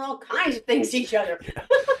 They were doing all kinds of things to each other. Yeah.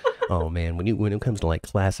 Oh man, when it comes to like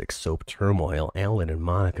classic soap turmoil, Alan and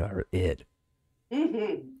Monica are it.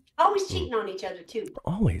 Always cheating on each other too.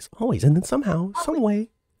 Always, and then somehow, some way,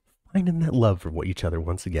 finding that love for each other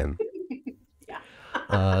once again.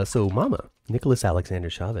 Yeah. So Mama, Nicholas Alexander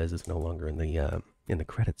Chavez is no longer in the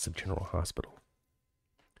credits of General Hospital.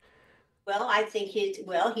 Well, I think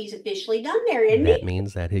he's officially done there, isn't he? That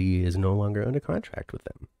means that he is no longer under contract with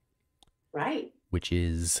them. Right. Which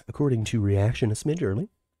is, according to Reaction, a smidge early.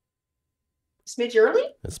 Smidge early?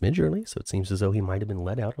 A smidge early, so it seems as though he might have been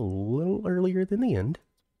let out a little earlier than the end.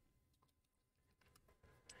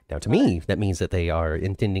 Now, to me, that means that they are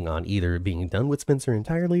intending on either being done with Spencer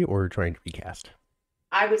entirely or trying to recast.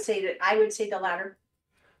 I would say the latter.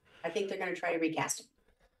 I think they're going to try to recast him.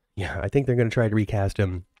 Yeah, I think they're going to try to recast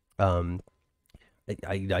him.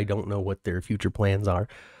 I don't know what their future plans are.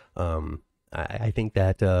 I think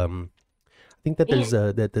that there's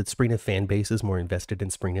that the Sprina fan base is more invested in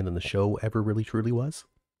Sprina than the show ever really truly was.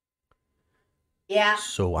 Yeah.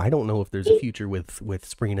 So I don't know if there's a future with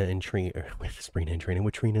Sprina and Trina,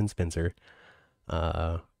 with Trina and Spencer.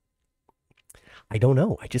 I don't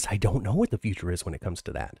know. I don't know what the future is when it comes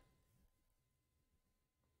to that.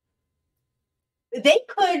 They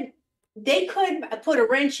could put a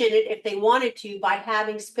wrench in it if they wanted to by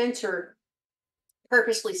having Spencer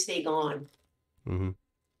purposely stay gone. Mm-hmm.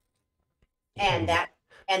 And that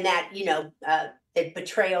you know, the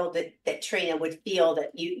betrayal that Trina would feel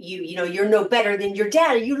that you know you're no better than your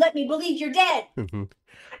dad, or you let me believe you're dead.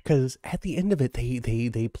 Because at the end of it,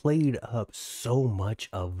 they played up so much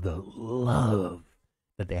of the love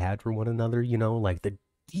that they had for one another. You know, like the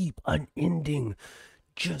deep, unending,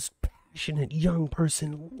 just passionate young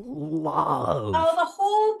person love. Oh, the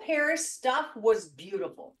whole Paris stuff was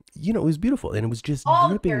beautiful. You know, it was beautiful, and it was just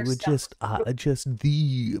dripping with just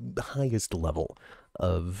the highest level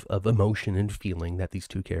of emotion and feeling that these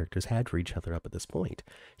two characters had for each other up at this point.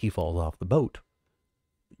 He falls off the boat.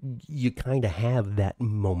 You kind of have that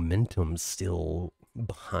momentum still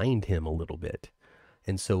behind him a little bit,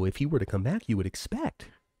 And so if he were to come back, you would expect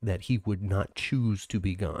that he would not choose to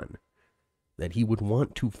be gone, that he would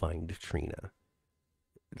want to find Trina.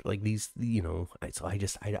 Like these, so I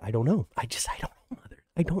don't know. I don't know, Mother.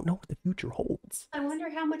 I don't know what the future holds. I wonder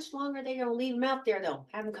how much longer they're going to leave him out there, though.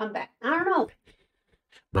 Have him come back. I don't know.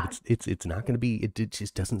 But it's not going to be, it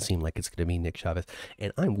just doesn't seem like it's going to be Nick Chavez.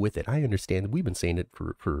 And I'm with it. I understand. We've been saying it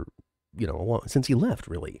for a while, since he left,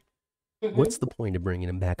 really. Mm-hmm. What's the point of bringing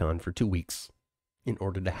him back on for 2 weeks in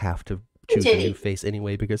order to have to choose a new face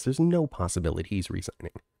anyway? Because there's no possibility he's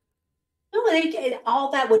resigning. No,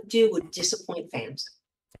 all that would do would disappoint fans.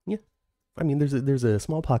 Yeah. I mean, there's a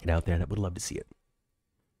small pocket out there that would love to see it.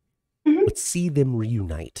 Mm-hmm. Let's see them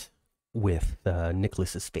reunite with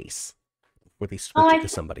Nicholas's face, where they switch it to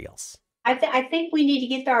somebody else. I think we need to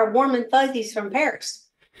get our warm and fuzzies from Paris.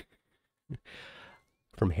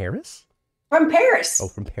 From Harris? From Paris. Oh,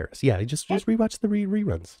 from Paris. Yeah, just rewatch the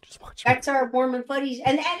reruns. Just watch. That's our warm and fuzzies,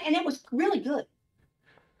 and it was really good.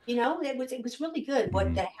 It was really good.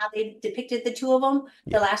 How they depicted the two of them,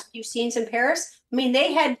 the last few scenes in Paris. I mean,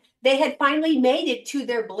 they had finally made it to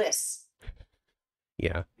their bliss.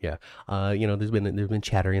 Yeah. There's been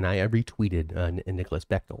chatter, and I retweeted Nicholas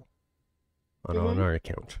Bechtel on our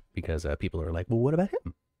account because people are like, well, what about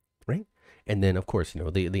him, right? And then of course,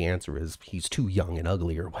 the answer is he's too young and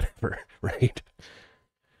ugly or whatever, right?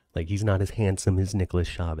 Like he's not as handsome as Nicholas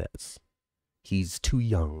Chavez. He's too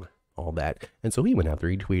young. All that. And so he went after,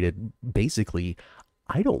 he tweeted, basically,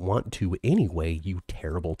 I don't want to anyway, you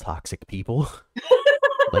terrible toxic people.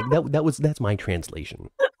 Like that's my translation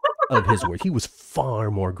of his words. He was far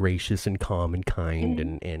more gracious and calm and kind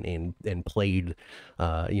and played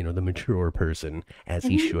the mature person as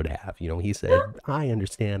he should have. He said, I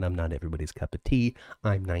understand I'm not everybody's cup of tea.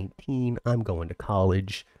 I'm 19, I'm going to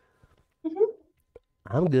college.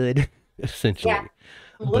 I'm good, essentially. Yeah.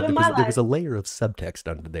 But there was a layer of subtext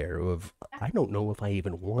under there of, I don't know if I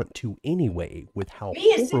even want to anyway, with how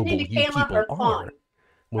horrible you people are. Fine,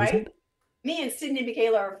 right? Me and Sydney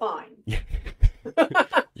Michaela are fine.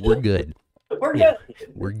 We're good. We're good.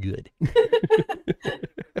 We're good.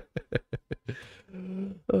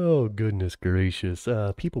 Oh, goodness gracious.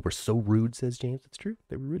 People were so rude, says James. It's true.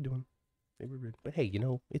 They were rude to him. They were rude. But hey,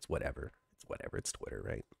 it's whatever. It's whatever. It's Twitter,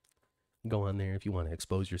 right? Go on there if you want to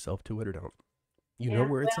expose yourself to it or don't. You know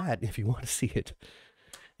where it's at if you want to see it.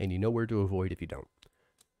 And you know where to avoid if you don't.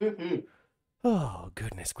 Mm-hmm. Oh,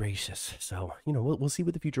 goodness gracious. So, we'll see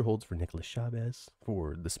what the future holds for Nicholas Chavez,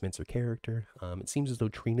 for the Spencer character. It seems as though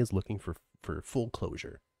Trina's looking for full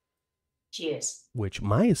closure. She is. Which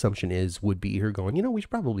my assumption would be her going, we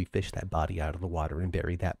should probably fish that body out of the water and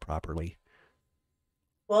bury that properly.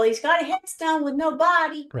 Well, he's got a headstone with no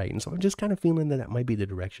body. Right, and so I'm just kind of feeling that might be the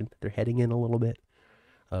direction they're heading in a little bit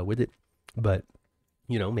with it. But...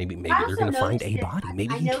 maybe they're going to find a body.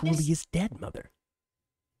 Maybe he truly is dead, Mother.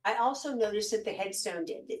 I also noticed that the headstone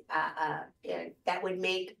that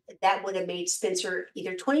would have made Spencer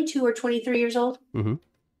either 22 or 23 years old. Mm-hmm.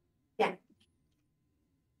 Yeah.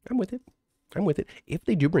 I'm with it. If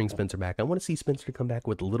they do bring Spencer back, I want to see Spencer come back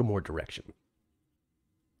with a little more direction.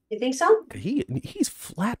 You think so? He's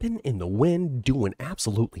flapping in the wind, doing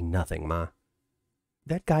absolutely nothing, Ma.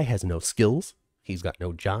 That guy has no skills. He's got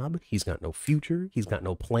no job. He's got no future. He's got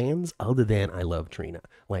no plans other than I love Trina.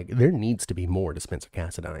 Like, there needs to be more to Spencer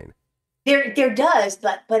Cassadine. There does,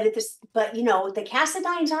 but the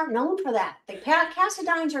Cassadines aren't known for that. The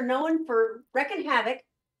Cassadines are known for wrecking havoc.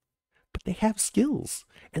 But they have skills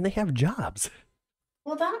and they have jobs.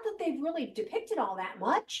 Well, not that they've really depicted all that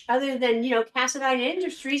much, other than Cassadine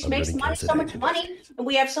Industries makes so much money, and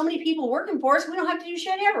we have so many people working for us. We don't have to do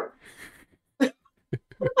shit ever.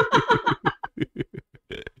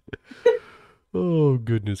 Oh,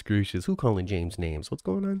 goodness gracious. Who calling James names? What's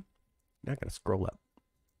going on? Not going to scroll up.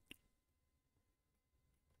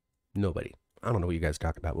 Nobody. I don't know what you guys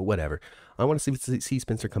talk about, but whatever. I want to see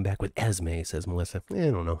Spencer come back with Esme, says Melissa. I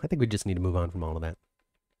don't know. I think we just need to move on from all of that.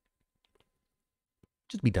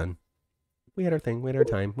 Just be done. We had our thing. We had our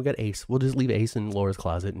time. We got Ace. We'll just leave Ace in Laura's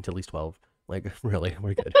closet until he's 12. Like, really,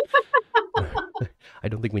 we're good. I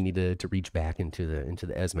don't think we need to reach back into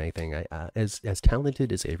the Esme thing. As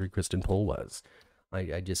talented as Avery Kristen Pohl was,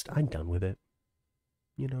 I'm done with it.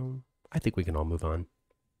 I think we can all move on.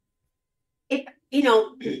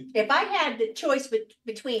 If I had the choice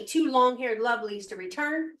between two long-haired lovelies to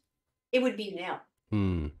return, it would be Nell.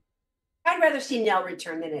 I'd rather see Nell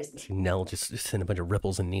return than Esme. See Nell just send a bunch of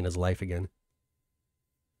ripples in Nina's life again.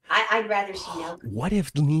 I'd rather see Nell. What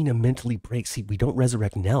if Nina mentally breaks? See, we don't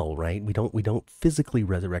resurrect Nell, right? We don't physically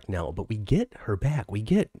resurrect Nell, but we get her back. We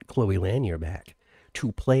get Chloe Lanier back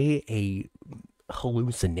to play a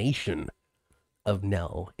hallucination of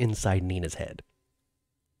Nell inside Nina's head.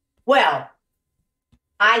 Well,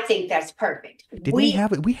 I think that's perfect. Didn't we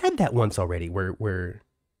have it? We had that once already where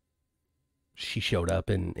she showed up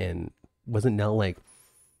and wasn't Nell like,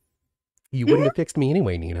 you wouldn't have fixed me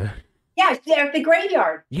anyway, Nina. Yeah, there at the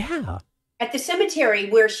graveyard. Yeah. At the cemetery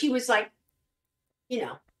where she was like,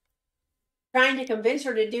 trying to convince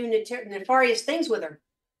her to do nefarious things with her.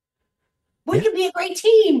 We could be a great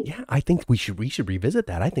team. Yeah, I think we should revisit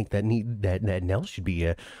that. I think that Nell should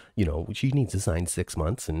be she needs to sign 6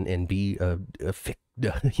 months and be a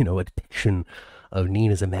depiction of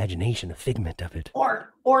Nina's imagination, a figment of it.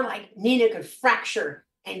 Or like Nina could fracture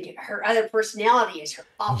and her other personality is her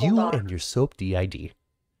awful daughter. And your soap DID.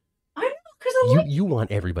 I know, because you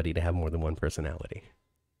want everybody to have more than one personality.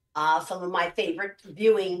 Some of my favorite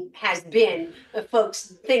viewing has been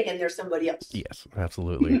folks thinking they're somebody else. Yes,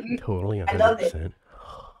 absolutely. Totally. 100%. I love it.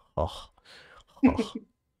 Oh.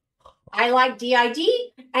 I like DID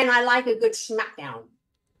and I like a good smackdown.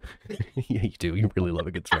 Yeah, you do. You really love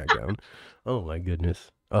a good smackdown. Oh my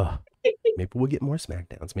goodness. Oh, maybe we'll get more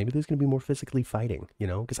smackdowns. Maybe there's going to be more physically fighting,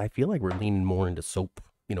 because I feel like we're leaning more into soap,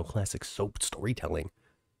 classic soap storytelling,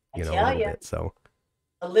 a little bit. So,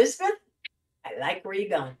 Elizabeth, I like where you're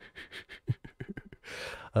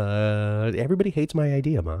going. Everybody hates my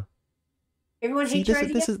idea, Ma. Everyone hates your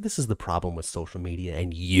idea? This is the problem with social media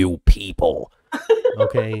and you people.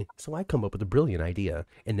 Okay? So I come up with a brilliant idea,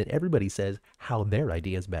 and then everybody says how their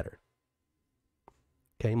idea is better.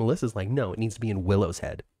 Okay? Melissa's like, no, it needs to be in Willow's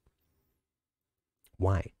head.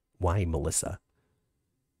 Why? Why, Melissa?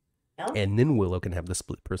 No? And then Willow can have the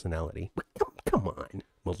split personality. Come on,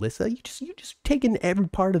 Melissa. You just taking every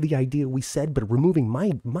part of the idea we said, but removing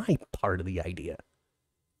my part of the idea.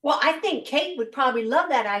 Well, I think Kate would probably love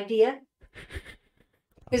that idea.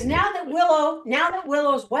 Because now that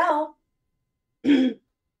Willow's well,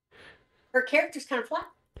 her character's kind of flat.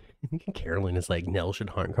 Carolyn is like, Nell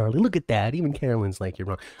should harm Carly. Look at that. Even Carolyn's like, you're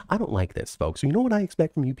wrong. I don't like this, folks. You know what I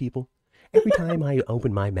expect from you people? Every time I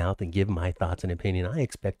open my mouth and give my thoughts and opinion, I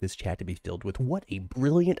expect this chat to be filled with, what a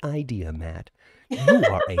brilliant idea, Matt. You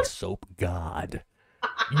are a soap god.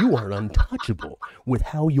 You are untouchable with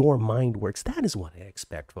how your mind works. That is what I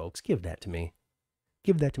expect, folks. Give that to me.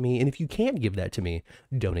 Give that to me. And if you can't give that to me,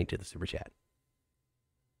 donate to the super chat.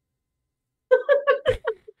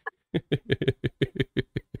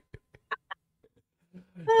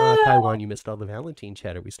 Taiwan, you missed all the Valentin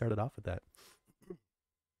chatter. We started off with that.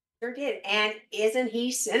 Sure did. And isn't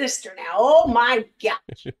he sinister now? Oh my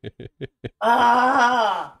gosh.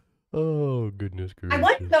 Oh, goodness gracious. I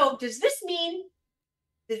wonder though, does this mean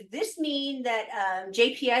that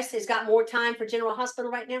JPS has got more time for General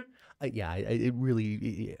Hospital right now? Yeah,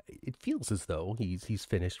 it feels as though he's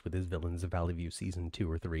finished with his Villains of Valley View season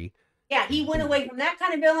 2 or 3. Yeah, he went away from that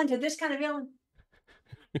kind of villain to this kind of villain.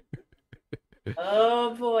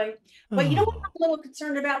 Oh boy. But you know what I'm a little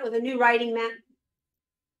concerned about with the new writing, Matt?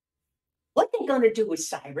 What they're going to do with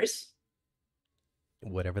Cyrus?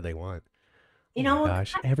 Whatever they want. You know,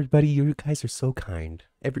 gosh, everybody, you guys are so kind.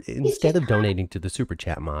 Instead of donating to the super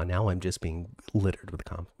chat, Ma, now I'm just being littered with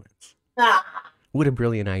compliments. What a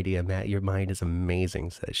brilliant idea, Matt. Your mind is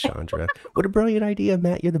amazing, says Chandra. What a brilliant idea,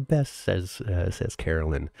 Matt. You're the best, says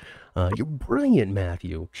Carolyn. You're brilliant,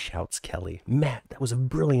 Matthew, shouts Kelly. Matt, that was a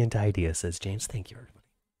brilliant idea, says James. Thank you, everybody.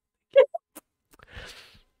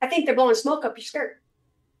 I think they're blowing smoke up your skirt.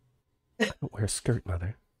 I don't wear a skirt,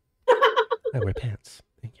 Mother. I wear pants.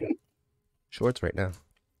 Thank you. Shorts right now.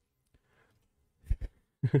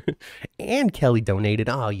 And Kelly donated.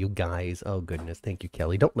 Oh, you guys. Oh, goodness. Thank you,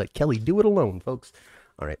 Kelly. Don't let Kelly do it alone, folks.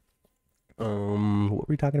 All right. What were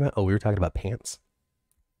we talking about? Oh, we were talking about pants.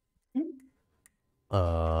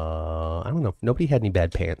 I don't know. Nobody had any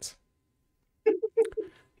bad pants.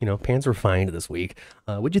 Pants were fine this week.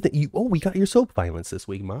 What'd you think? We got your soap violence this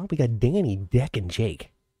week, Mom. We got Danny, Deck, and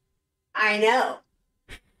Jake. I know.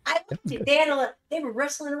 They were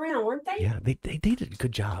wrestling around, weren't they? Yeah, they did a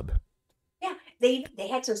good job. Yeah, they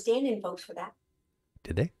had some stand-in folks for that.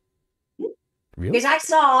 Did they? Really? Because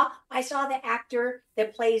I saw the actor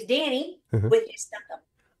that plays Danny with his stuff up.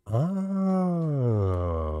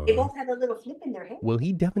 Oh. They both have a little flip in their head. Well,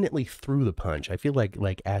 he definitely threw the punch. I feel like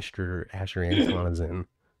Asher Antonazin,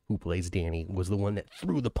 who plays Danny, was the one that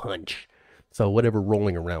threw the punch. So whatever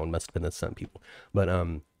rolling around must have been the Sun people. But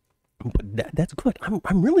that's good.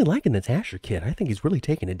 I'm really liking this Asher kid. I think he's really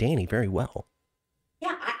taking to Danny very well.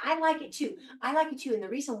 Yeah, I like it too. I like it too. And the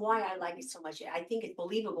reason why I like it so much, I think it's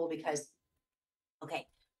believable because, okay,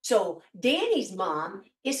 so Danny's mom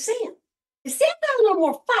is Sam. And Sam got a little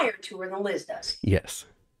more fire to her than Liz does. Yes.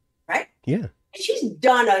 Right? Yeah. And she's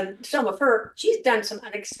done some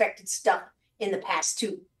unexpected stuff in the past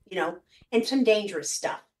too, and some dangerous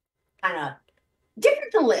stuff. Kind of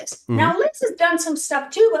different than Liz. Mm-hmm. Now Liz has done some stuff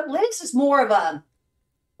too, but Liz is more of a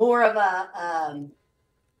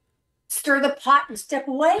stir the pot and step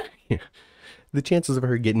away. Yeah. The chances of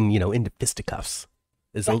her getting, into fisticuffs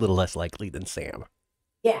is a little less likely than Sam.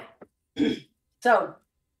 Yeah. So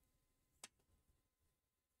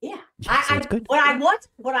yeah. Good.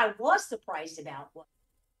 What I was surprised about was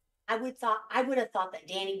I would have thought that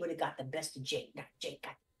Danny would have got the best of Jake, not Jake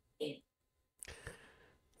got Danny.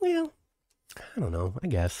 Well, I don't know. I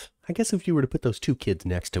guess if you were to put those two kids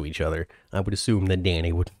next to each other, I would assume that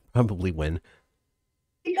Danny would probably win.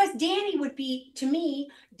 Because Danny would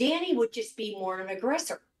just be more of an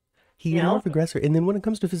aggressor. He's more of an aggressor. And then when it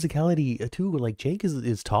comes to physicality, too, like Jake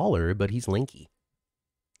is taller, but he's lanky.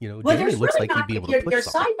 Well, Danny looks like he'd be able to push they're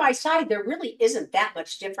side by side. There really isn't that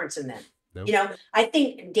much difference in them. No. I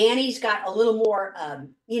think Danny's got a little more, a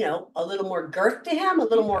little more girth to him, a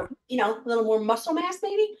little more, a little more muscle mass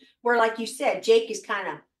maybe. Where, like you said, Jake is kind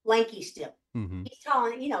of lanky still. Mm-hmm. He's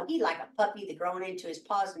tall, he's like a puppy that's growing into his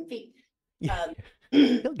paws and feet.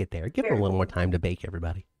 He'll get there. Give him a little more time to bake,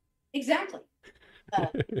 everybody. Exactly.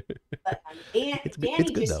 But Danny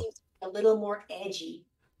just seems a little more edgy.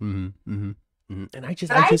 Mm-hmm. Mm-hmm. And I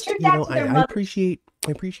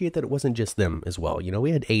appreciate that it wasn't just them as well.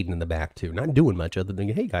 We had Aiden in the back too, not doing much other than,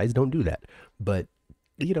 hey guys, don't do that. But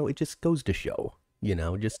it just goes to show,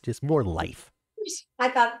 just more life. I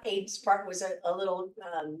thought Aiden's part was a little,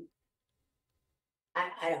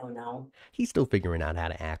 I don't know. He's still figuring out how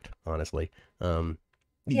to act, honestly.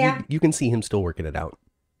 Yeah. You can see him still working it out.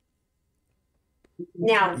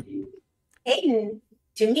 Now, Aiden,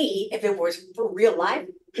 to me, if it was for real life,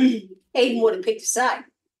 Aiden would have picked a side.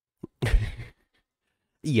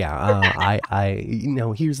 Yeah,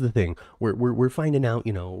 here's the thing. We're finding out,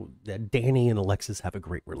 that Danny and Alexis have a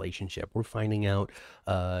great relationship. We're finding out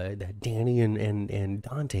that Danny and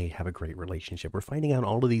Dante have a great relationship. We're finding out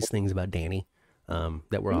all of these things about Danny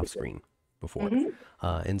that were off screen before. Mm-hmm.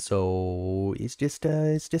 And so it's just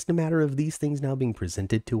a matter of these things now being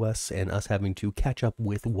presented to us and us having to catch up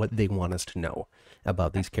with what they want us to know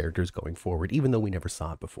about these characters going forward, even though we never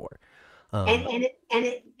saw it before. And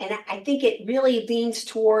I think it really leans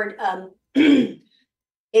toward them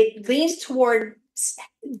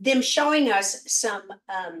showing us some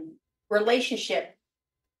relationship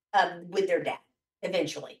with their dad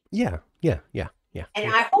eventually. Yeah.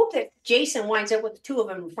 And I hope that Jason winds up with the two of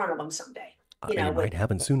them in front of him someday. It might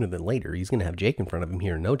happen sooner than later. He's going to have Jake in front of him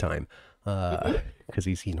here in no time, because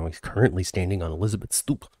he's currently standing on Elizabeth's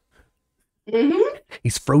stoop. Mm-hmm.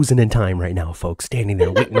 He's frozen in time right now, folks, standing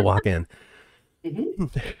there waiting to walk in. Mm-hmm.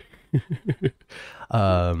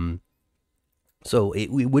 So it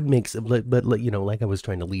would make, but like I was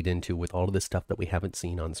trying to lead into with all of this stuff that we haven't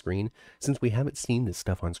seen on screen. Since we haven't seen this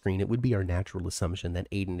stuff on screen, it would be our natural assumption that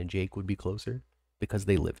Aiden and Jake would be closer because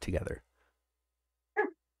they live together.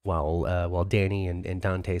 While Danny and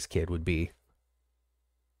Dante's kid would be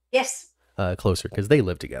closer because they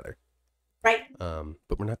live together. Right.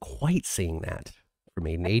 But we're not quite seeing that from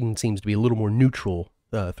Aiden. Aiden seems to be a little more neutral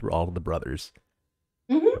through all of the brothers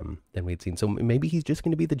than we'd seen. So maybe he's just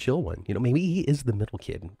going to be the chill one. Maybe he is the middle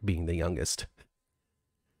kid, being the youngest.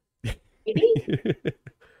 Maybe.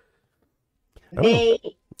 I don't know.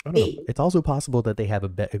 It's also possible that they have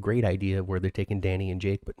a great idea of where they're taking Danny and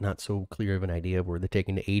Jake, but not so clear of an idea of where they're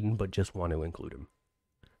taking Aiden, but just want to include him.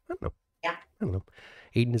 I don't know. Yeah. I don't know.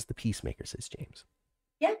 Aiden is the peacemaker, says James.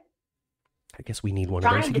 Yeah. I guess we need one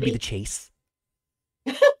of those. He could be the Chase.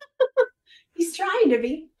 He's trying to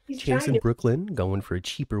be. Chase in Brooklyn, going for a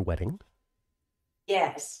cheaper wedding.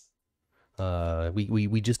 Yes.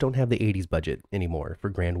 We just don't have the 80s budget anymore for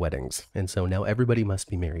grand weddings, and so now everybody must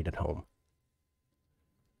be married at home.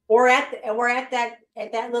 Or at that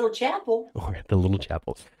little chapel. Or at the little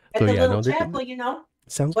chapel. Chapel,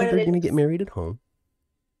 Sounds like they're going to get married at home.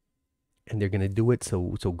 And they're going to do it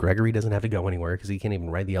so Gregory doesn't have to go anywhere because he can't even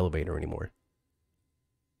ride the elevator anymore.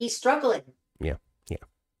 He's struggling. Yeah.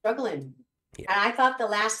 Struggling. Yeah. And I thought the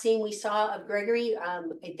last scene we saw of Gregory,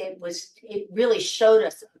 it really showed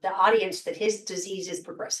us, the audience, that his disease is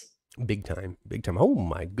progressing. Big time. Oh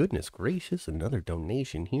my goodness gracious. Another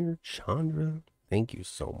donation here. Chandra, thank you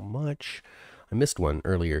so much. I missed one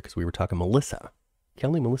earlier because we were talking Melissa.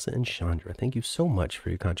 Kelly, Melissa, and Chandra. Thank you so much for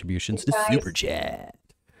your contributions to Super Chat.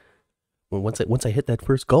 Well, once I hit that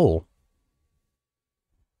first goal,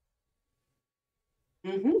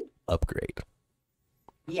 upgrade.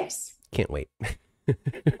 Yes. Can't wait. You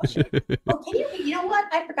know what?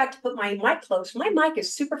 I forgot to put my mic close. My mic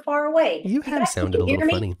is super far away. You have sounded a little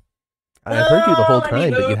funny. I've heard you the whole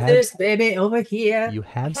time, but you have this baby over here. You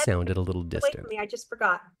have sounded a little distant. Wait for me, I just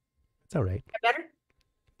forgot. It's all right. Better? A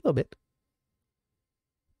little bit.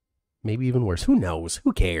 Maybe even worse. Who knows?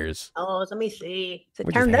 Who cares? Oh, let me see.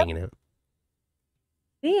 We're just hanging out.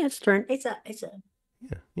 Yeah, it's turned. It's a.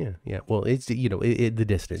 Yeah. Well, it's the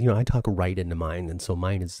distance. I talk right into mine, and so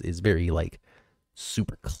mine is very like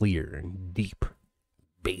super clear and deep,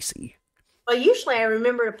 bassy. Well, usually I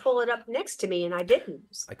remember to pull it up next to me, and I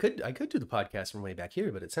didn't. I could do the podcast from way back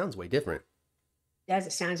here, but it sounds way different.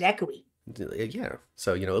 It sounds echoey. Yeah.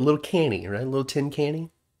 So a little canny, right? A little tin canny.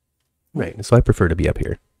 Right. And so I prefer to be up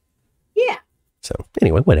here. Yeah. So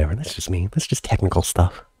anyway, whatever. That's just me. That's just technical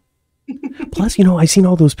stuff. Plus, I've seen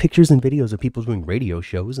all those pictures and videos of people doing radio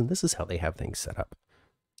shows, and this is how they have things set up.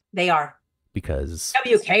 They are. Because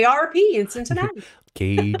WKRP in Cincinnati.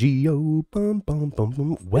 KGO, bum, bum, bum,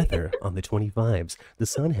 bum. Weather on the 25s. The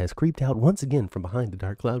sun has creeped out once again from behind the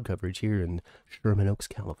dark cloud coverage here in Sherman Oaks,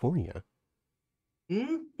 California.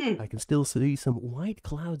 I can still see some white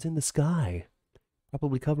clouds in the sky,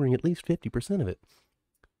 probably covering at least 50% of it.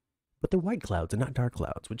 But they're white clouds and not dark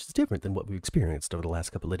clouds, which is different than what we've experienced over the last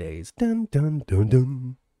couple of days. Dun, dun, dun,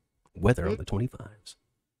 dun. Weather on the 25s.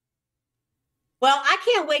 Well, I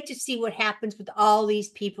can't wait to see what happens with all these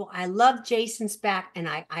people. I love Jason's back, and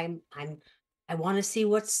I want to see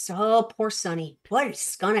what's poor Sonny. What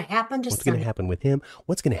is going to happen to Sonny? What's going to happen with him?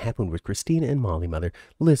 What's going to happen with Christina and Molly, Mother?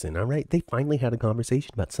 Listen, all right, they finally had a conversation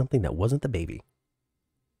about something that wasn't the baby.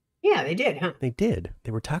 Yeah, they did, huh? They did.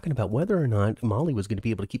 They were talking about whether or not Molly was going to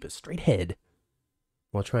be able to keep a straight head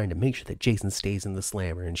while trying to make sure that Jason stays in the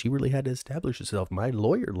slammer. And she really had to establish herself. My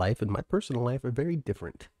lawyer life and my personal life are very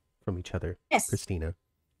different from each other. Yes. Christina.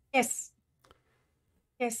 Yes.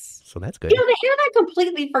 So that's good. They haven't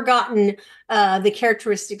completely forgotten the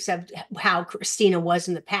characteristics of how Christina was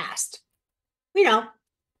in the past. That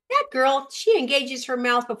girl, she engages her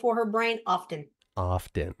mouth before her brain often.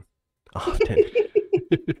 Often.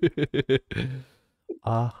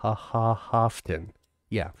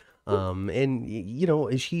 Yeah.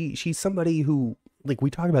 And she's somebody who, like,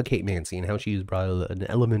 we talk about Kate Mansi and how she's brought an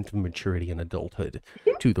element of maturity and adulthood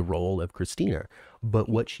to the role of Christina, but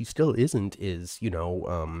what she still isn't is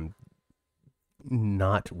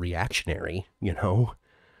not reactionary.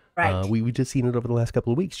 Right. We've just seen it over the last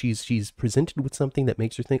couple of weeks. She's presented with something that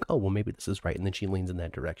makes her think, oh, well, maybe this is right. And then she leans in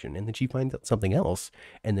that direction. And then she finds out something else.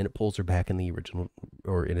 And then it pulls her back in the original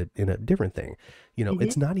or in a different thing.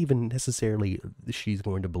 It's not even necessarily she's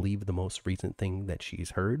going to believe the most recent thing that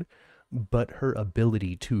she's heard, but her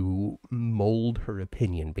ability to mold her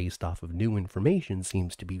opinion based off of new information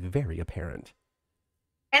seems to be very apparent.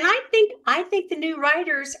 And I think the new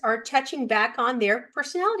writers are touching back on their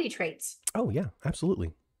personality traits. Oh, yeah,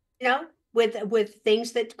 absolutely. With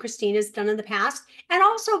things that Christina's done in the past, and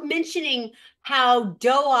also mentioning how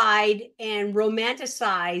doe-eyed and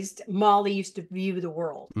romanticized Molly used to view the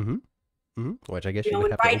world. Which I guess she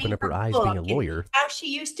would have to open up her eyes being a lawyer. How she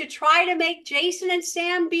used to try to make Jason and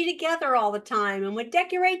Sam be together all the time and would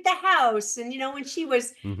decorate the house. And, when she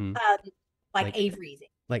was like Avery's.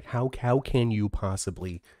 Like, how can you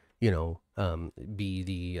possibly, be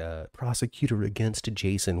the prosecutor against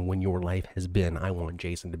Jason when your life has been, I want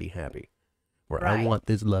Jason to be happy, or right. I want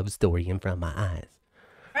this love story in front of my eyes.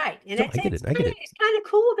 Right. And so I get it. It's kind of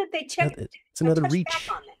cool that they check. It's another reach,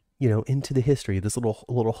 into the history, this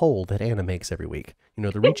little hole that Anna makes every week.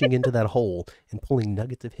 They're reaching into that hole and pulling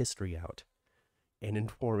nuggets of history out and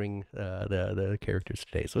informing the characters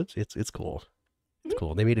today. So it's cool. It's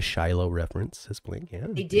cool. They made a Shiloh reference as Blink. Yeah,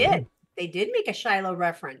 they did. Yeah. They did make a Shiloh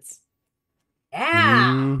reference.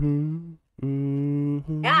 Yeah.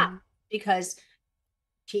 Yeah, because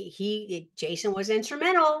Jason was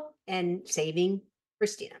instrumental in saving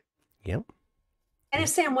Christina. Yep. And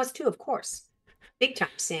Sam was too, of course. Big time.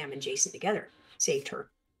 Sam and Jason together saved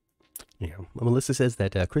her. Yeah. Melissa says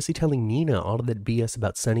that Chrissy telling Nina all of that BS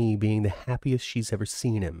about Sonny being the happiest she's ever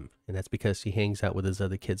seen him. And that's because he hangs out with his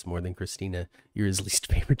other kids more than Christina. You're his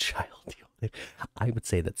least favorite child. I would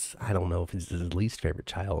say I don't know if he's his least favorite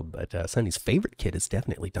child, but Sonny's favorite kid is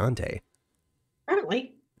definitely Dante.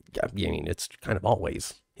 Apparently. I mean, it's kind of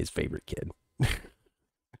always his favorite kid.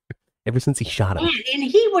 Ever since he shot him. And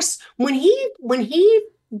he was, when he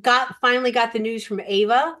finally got the news from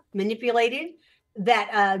Ava, manipulated,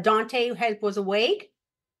 that Dante was awake,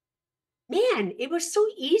 man, it was so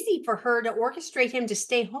easy for her to orchestrate him to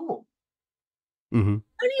stay home. And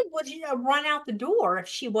he would run out the door if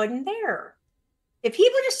she wasn't there. If he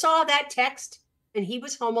would have saw that text and he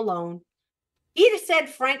was home alone, he'd have said,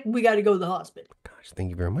 Frank, we got to go to the hospital. Gosh, thank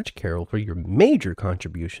you very much, Carol, for your major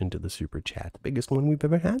contribution to the super chat. The biggest one we've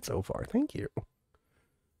ever had so far. Thank you.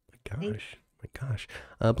 gosh. My gosh.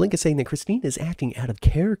 Blink is saying that Christina is acting out of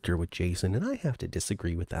character with Jason, and I have to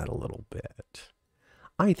disagree with that a little bit.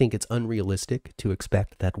 I think it's unrealistic to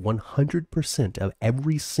expect that 100% of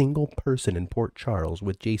every single person in Port Charles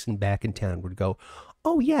with Jason back in town would go,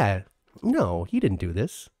 oh yeah, no, he didn't do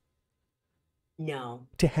this. No.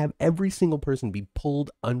 To have every single person be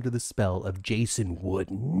pulled under the spell of Jason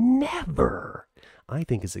would never, I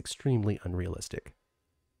think is extremely unrealistic.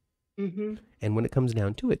 Mm-hmm. And when it comes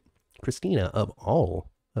down to it, Christina, of all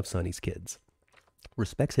of Sonny's kids,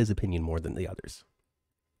 respects his opinion more than the others.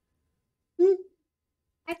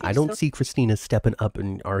 I don't see Christina stepping up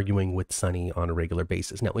and arguing with Sonny on a regular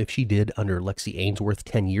basis. Now, if she did under Lexi Ainsworth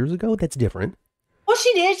 10 years ago, that's different. Well,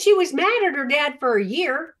 she did. She was mad at her dad for a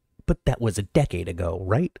year. But that was a decade ago,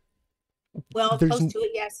 right? Well, close to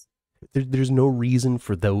it, yes. There's no reason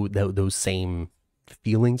for those same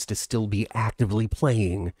feelings to still be actively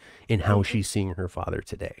playing in how she's seeing her father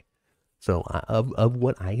today. So of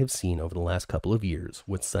what I have seen over the last couple of years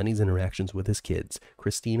with Sonny's interactions with his kids,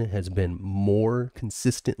 Christina has been more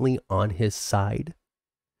consistently on his side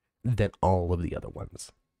than all of the other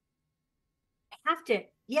ones. I have to.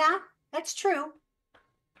 Yeah, that's true.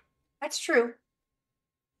 That's true.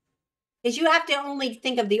 Because you have to only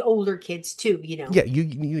think of the older kids too, you know. Yeah,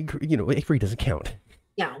 you know, Avery doesn't count.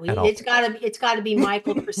 Yeah, it's gotta be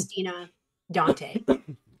Michael, Christina, Dante.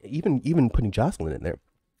 Even putting Jocelyn in there.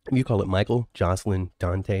 You call it Michael, Jocelyn,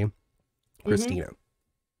 Dante, Christina.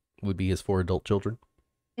 Would be his 4 adult children.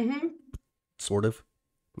 Mm-hmm. Sort of.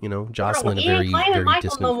 You know, Jocelyn a very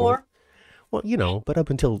distant no more. Well, you know, but up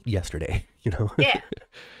until yesterday, you know. Yeah.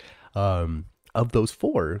 Of those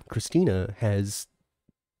 4, Christina has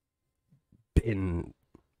been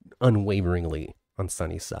unwaveringly on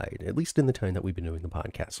Sonny's side, at least in the time that we've been doing the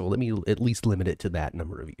podcast. So let me at least limit it to that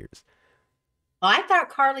number of years. Well, I thought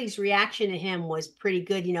Carly's reaction to him was pretty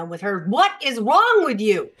good, you know, with her, what is wrong with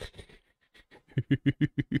you?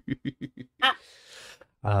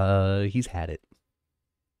 He's had it.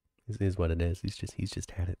 This is what it is. He's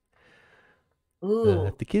just had it. Ooh.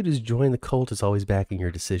 If the kid who's joined the cult is always backing your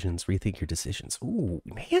decisions, rethink your decisions. Ooh,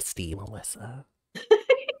 nasty, Melissa.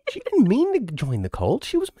 She didn't mean to join the cult.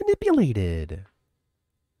 She was manipulated.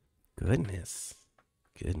 Goodness.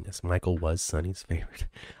 Michael was Sonny's favorite.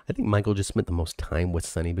 I think Michael just spent the most time with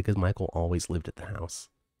Sonny because Michael always lived at the house.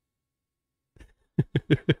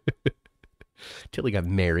 Till he got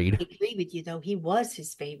married. I agree with you, though. He was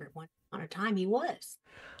his favorite one. On a time, he was.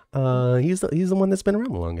 He's the one that's been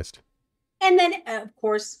around the longest. And then, of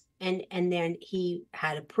course, and then he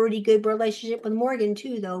had a pretty good relationship with Morgan,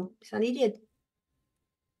 too, though. Sonny did.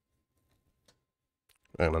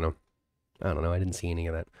 I don't know. I didn't see any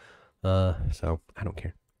of that. So I don't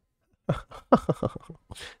care.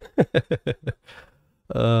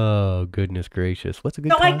 Oh, goodness gracious. What's a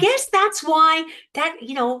good So cause? I guess that's why that,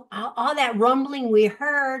 you know, all that rumbling we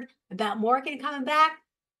heard about Morgan coming back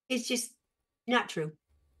is just not true.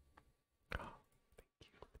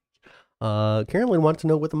 Carolyn wants to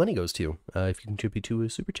know what the money goes to. If you contribute to a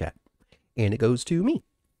super chat. And it goes to me.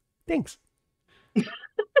 Thanks.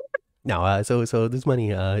 No, so this money,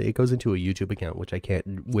 it goes into a YouTube account, which I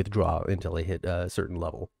can't withdraw until I hit a certain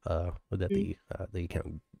level that the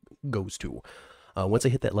account goes to. Once I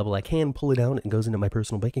hit that level, I can pull it out and it goes into my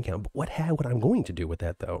personal bank account. But what I'm going to do with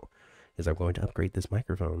that, though, is I'm going to upgrade this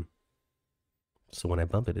microphone. So when I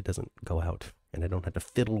bump it, it doesn't go out. And I don't have to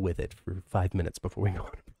fiddle with it for 5 minutes before we go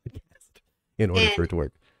on a podcast in order for it to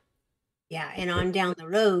work. Yeah, and on down the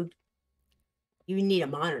road, you need a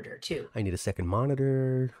monitor too. I need a second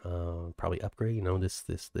monitor, probably upgrade. You know,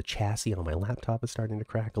 the chassis on my laptop is starting to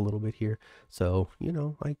crack a little bit here. So, you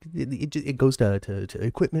know, it goes to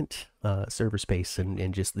equipment, server space,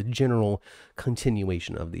 and just the general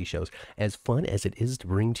continuation of these shows. As fun as it is to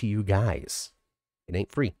bring to you guys, it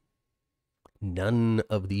ain't free. None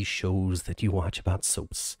of these shows that you watch about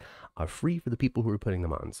soaps are free for the people who are putting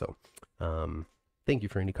them on. So, thank you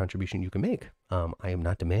for any contribution you can make. I am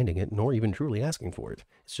not demanding it, nor even truly asking for it.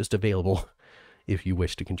 It's just available if you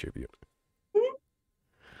wish to contribute.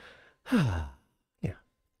 Yeah.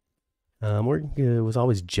 Morgan was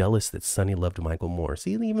always jealous that Sonny loved Michael more.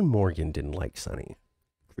 See, even Morgan didn't like Sonny.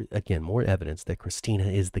 Again, more evidence that Christina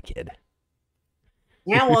is the kid.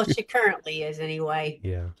 Yeah, well, she currently is anyway.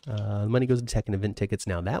 Yeah. The money goes to tech and event tickets.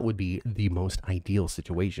 Now, that would be the most ideal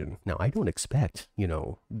situation. Now, I don't expect, you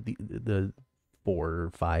know, the 4,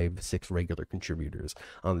 5, 6 regular contributors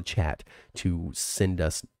on the chat to send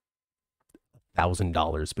us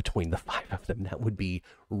 $1,000 between the 5 of them. That would be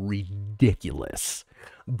ridiculous.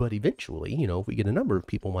 But eventually, you know, if we get a number of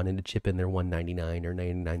people wanting to chip in their $1.99 or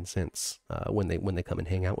 99 cents when they come and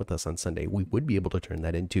hang out with us on Sunday, we would be able to turn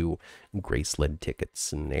that into gray sled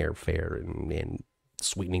tickets and airfare and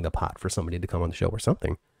sweetening the pot for somebody to come on the show or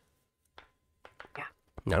something. Yeah.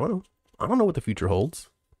 I don't know. I don't know what the future holds.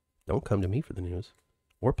 Don't come to me for the news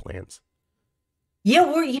or plans.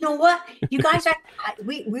 Yeah, you know what? You guys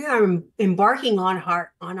we are embarking on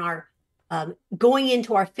our going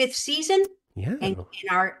into our 5th season. Yeah. And in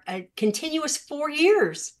our continuous 4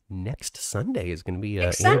 years. Next Sunday is going to be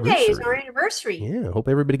next Sunday is our anniversary. Yeah, I hope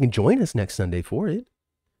everybody can join us next Sunday for it.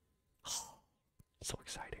 So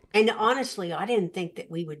exciting. And honestly, I didn't think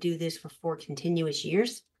that we would do this for 4 continuous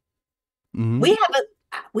years. Mm-hmm.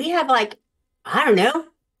 We have like, I don't know,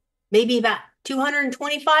 maybe about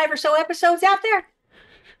 225 or so episodes out there.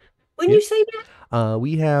 Wouldn't you say that?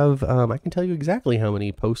 We have, I can tell you exactly how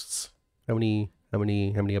many posts, how many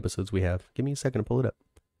episodes we have. Give me a second to pull it up.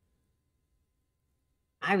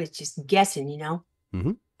 I was just guessing, you know.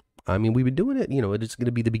 Mm-hmm. I mean, we've been doing it, you know, it's going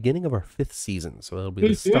to be the beginning of our 5th season. So it'll be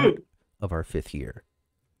the start of our 5th year.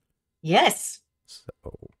 Yes. So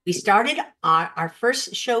we started, our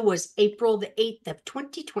first show was April the 8th of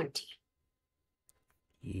 2020.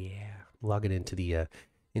 Yeah. Logging into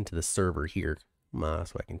the server here.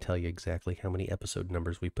 So I can tell you exactly how many episode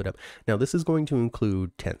numbers we put up. Now, this is going to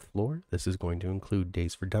include 10th Floor. This is going to include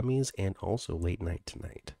Days for Dummies and also Late Night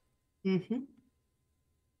Tonight. Mm-hmm.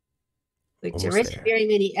 Which there isn't very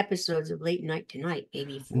many episodes of Late Night Tonight,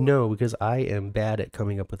 maybe 4. No, because I am bad at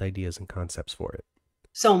coming up with ideas and concepts for it.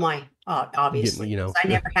 So am I, obviously. You know, I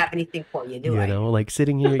never have anything for you, do I? You know, like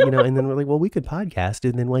sitting here, you know, and then we're like, well, we could podcast,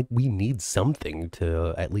 and then like we need something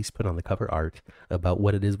to at least put on the cover art about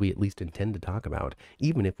what it is we at least intend to talk about,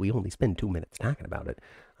 even if we only spend 2 minutes talking about it.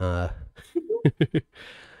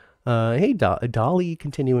 Hey, Dolly,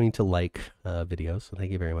 continuing to like videos, so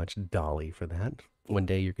thank you very much, Dolly, for that. One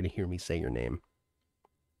day you're going to hear me say your name.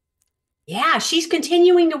 Yeah, she's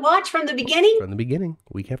continuing to watch from the beginning. From the beginning,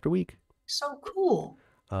 week after week. So cool.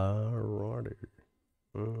 Rotter.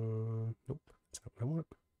 Nope, that's not what I want.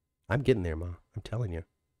 I'm getting there, Ma. I'm telling you.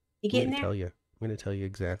 You getting there? I'm going to tell you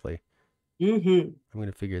exactly. Mm-hmm. I'm going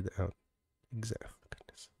to figure that out. Exactly.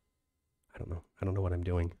 Goodness. I don't know what I'm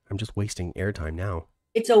doing. I'm just wasting airtime now.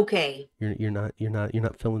 It's okay. You're not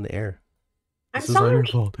filling the air. I'm sorry. This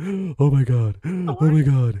is all your fault. Oh my God. Oh my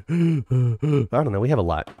God. I don't know. We have a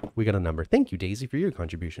lot. We got a number. Thank you, Daisy, for your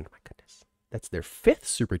contribution. Oh my goodness. That's their 5th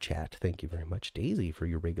super chat. Thank you very much, Daisy, for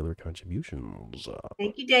your regular contributions.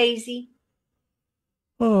 Thank you, Daisy.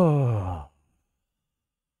 Oh.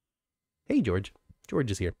 Hey, George.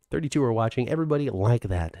 George is here. 32 are watching. Everybody like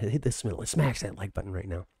that. Hit the smash that like button right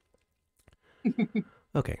now.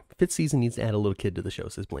 Okay. 5th season needs to add a little kid to the show,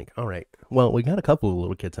 says Blink. All right. Well, we got a couple of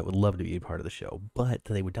little kids that would love to be a part of the show, but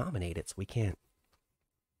they would dominate it, so we can't.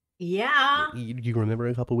 Yeah. You remember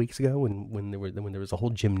a couple weeks ago when there was a whole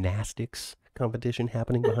gymnastics competition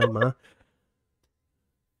happening behind Ma?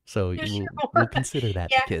 So we'll consider that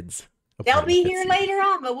the kids. They'll be here later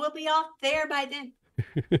on, but we'll be off there by then.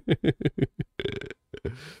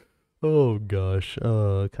 Oh gosh.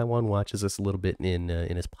 Kaiwan watches us a little bit in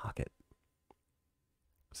his pocket.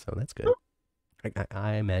 So that's good.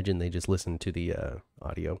 I imagine they just listen to the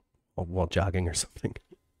audio while jogging or something.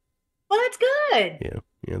 Well, that's good. Yeah,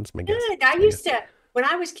 that's my guess. Good. I used to, when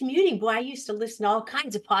I was commuting, boy, I used to listen to all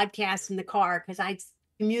kinds of podcasts in the car because I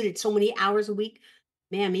commuted so many hours a week.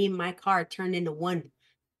 Man, me and my car turned into one.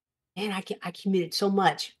 Man, I commuted so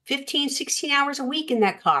much. 15, 16 hours a week in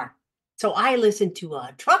that car. So I listened to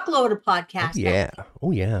a truckload of podcasts.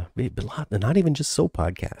 Oh, yeah. But a lot, not even just soap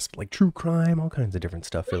podcasts, like true crime, all kinds of different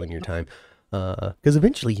stuff filling your time. Because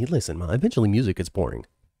eventually, eventually music gets boring.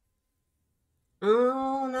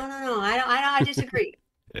 Oh, no. I disagree.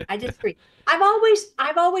 I disagree. I've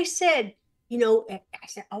always said, you know,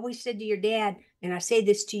 always said to your dad, and I say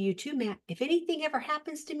this to you too, Matt, if anything ever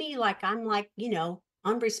happens to me, like I'm like, you know,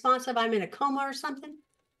 unresponsive, I'm in a coma or something.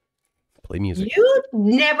 Play music. You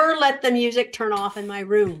never let the music turn off in my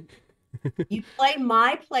room. You play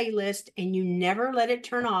my playlist and you never let it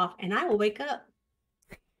turn off, and I will wake up.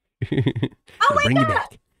 I'll wake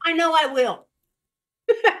up. I know I will.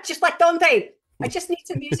 Just like Dante. I just need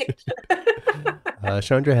some music.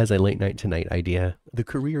 Chandra has a Late Night Tonight idea. The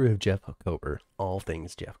career of Jeff Kober. All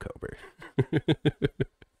things Jeff Kober.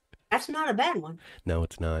 That's not a bad one. No,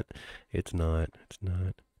 it's not. It's not.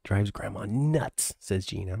 Drives grandma nuts, says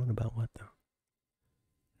Gene. I don't know about what, though.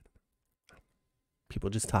 People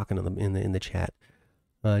just talking in the chat.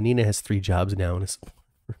 Nina has 3 jobs now. And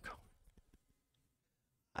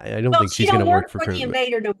I don't think she's going to work for the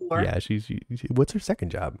Invader no more. Yeah, what's her second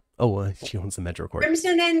job? Oh, she owns the Metrocorp.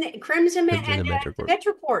 Crimson and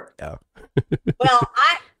Metrocorp. Yeah. Well,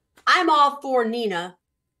 I'm all for Nina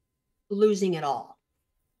losing it all.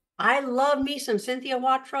 I love me some Cynthia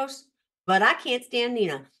Watros, but I can't stand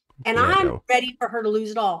Nina. And I'm ready for her to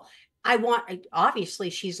lose it all. Obviously,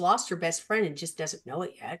 she's lost her best friend and just doesn't know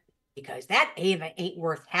it yet, because that Ava ain't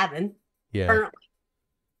worth having. Yeah. Currently.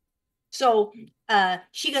 So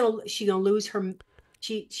she gonna lose her.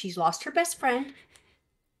 She's lost her best friend.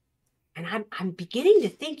 And I'm beginning to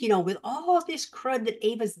think, with all this crud that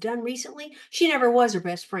Ava's done recently, she never was her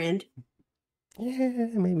best friend. Yeah,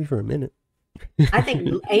 maybe for a minute. I think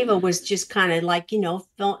Ava was just kind of like,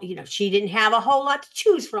 she didn't have a whole lot to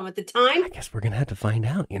choose from at the time. I guess we're going to have to find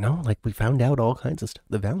out, like we found out all kinds of stuff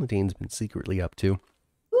the Valentin's been secretly up to.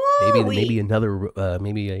 Maybe another,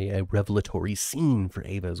 maybe a revelatory scene for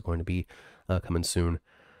Ava is going to be coming soon.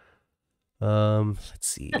 Let's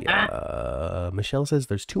see. Michelle says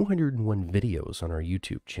there's 201 videos on our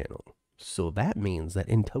YouTube channel. So that means that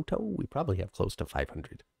in total, we probably have close to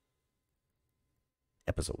 500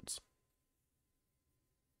 episodes.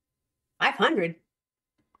 500?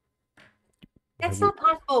 That's not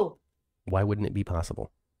possible. Why wouldn't it be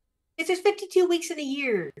possible? It's just 52 weeks in a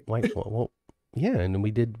year. Why? Well, yeah, and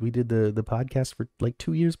we did the podcast for like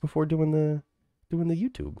 2 years before doing the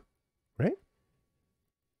YouTube, right?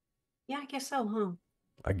 Yeah, I guess so, huh?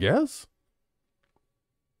 I guess.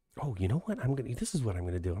 Oh, you know what? This is what I'm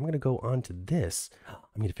gonna do. I'm gonna go on to this.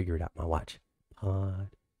 I'm gonna figure it out. My watch.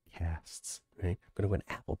 Podcasts. Right? I'm gonna go to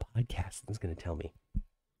Apple Podcasts. It's gonna tell me.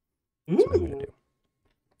 That's what I'm gonna do.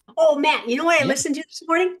 Oh, Matt, you know what I listened to this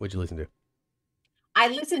morning? What'd you listen to? I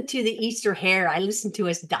listened to the Easter Hare. I listened to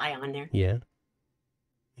us die on there. Yeah.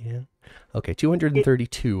 Yeah. Okay,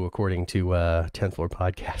 232 according to 10th Floor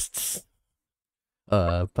Podcasts.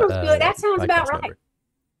 That sounds about right. Number.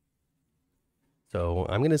 So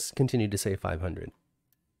I'm going to continue to say 500.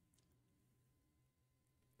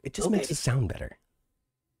 It just makes it sound better.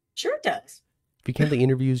 Sure it does. If you count the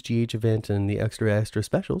interviews, GH event, and the extra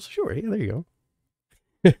specials, sure. Yeah, there you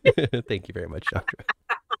go. Thank you very much, Chandra.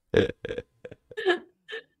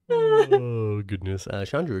 Oh, goodness.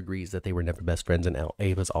 Chandra agrees that they were never best friends, and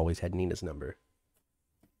Ava's always had Nina's number.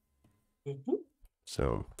 Mm-hmm.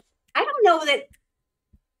 So. I don't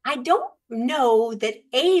know that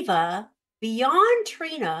Ava, beyond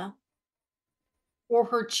Trina or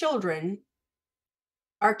her children,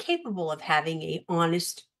 are capable of having a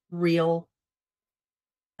honest, real,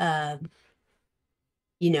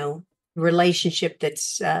 relationship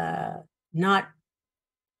that's not.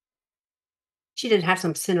 She didn't have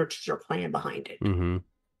some synergy or plan behind it. Mm-hmm.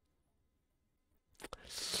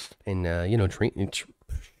 And Trina,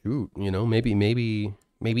 shoot,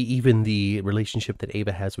 maybe even the relationship that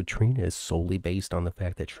Ava has with Trina is solely based on the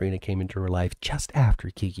fact that Trina came into her life just after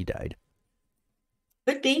Kiki died.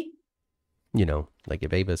 Could be. Like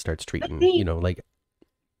if Ava starts treating,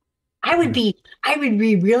 I would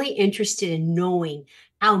be really interested in knowing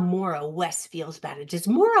how Maura West feels about it. Does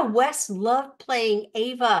Maura West love playing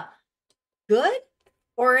Ava good?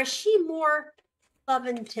 Or is she more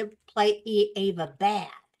loving to play Ava bad?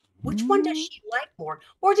 Which one does she like more?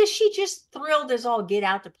 Or does she just thrilled as all get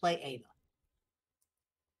out to play Ava?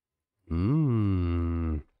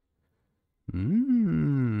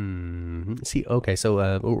 See, okay,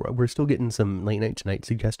 so we're still getting some late night tonight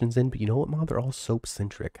suggestions in, but you know what, Mom? They're all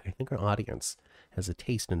soap-centric. I think our audience has a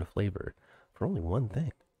taste and a flavor for only one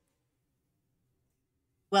thing.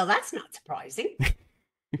 Well, that's not surprising.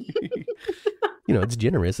 It's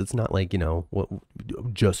generous. It's not like,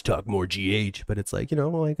 just talk more GH, but it's like,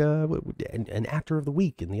 like an actor of the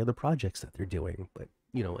week in the other projects that they're doing, but,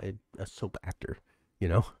 a soap actor,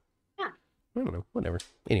 Yeah. I don't know, whatever.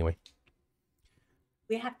 Anyway.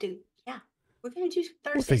 We have to, we're going to do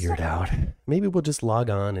Thursday. We'll figure it out. Maybe we'll just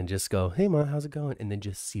log on and just go, hey, Ma, how's it going? And then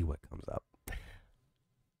just see what comes up.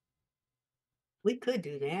 We could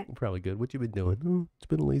do that. Probably good. What you been doing? Oh, it's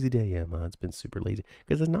been a lazy day, yeah, Ma. It's been super lazy.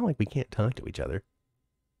 Because it's not like we can't talk to each other.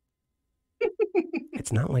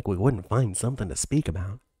 It's not like we wouldn't find something to speak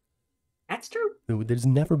about. That's true. There's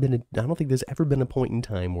never been I don't think there's ever been a point in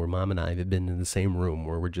time where Mom and I have been in the same room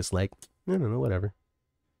where we're just like, I don't know, whatever.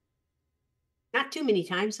 Not too many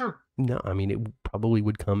times, huh? No, I mean, it probably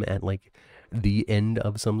would come at like the end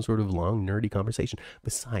of some sort of long, nerdy conversation.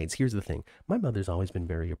 Besides, here's the thing. My mother's always been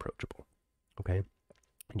very approachable. Okay.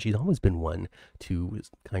 And she's always been one to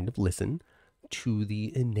kind of listen to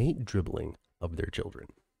the innate dribbling of their children.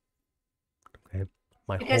 Okay.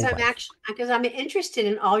 Because I'm interested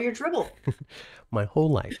in all your dribble. My whole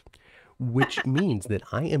life, which means that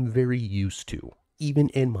I am very used to even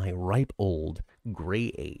in my ripe old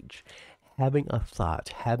gray age, having a thought,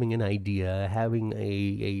 having an idea, having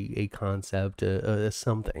a concept,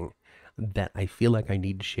 something that I feel like I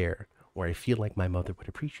need to share, or I feel like my mother would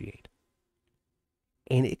appreciate.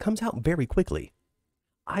 And it comes out very quickly.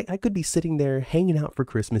 I could be sitting there hanging out for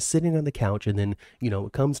Christmas, sitting on the couch, and then,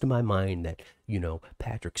 it comes to my mind that,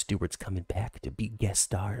 Patrick Stewart's coming back to be guest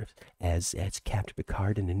star as Captain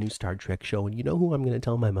Picard in a new Star Trek show. And you know who I'm going to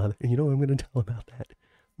tell my mother? You know who I'm going to tell about that?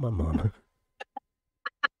 My mama.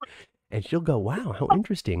 And she'll go, wow, how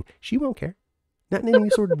interesting. She won't care. Not in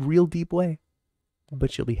any sort of real deep way.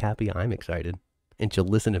 But she'll be happy I'm excited. And she'll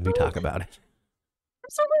listen to me talk about it.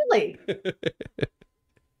 Absolutely.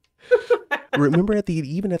 Remember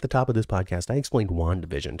even at the top of this podcast, I explained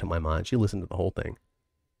WandaVision to my mom. She listened to the whole thing.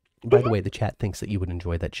 By the way, the chat thinks that you would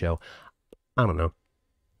enjoy that show. I don't know.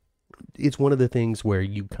 It's one of the things where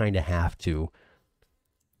you kind of have to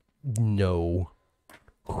know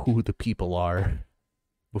who the people are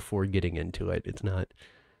before getting into it. It's not.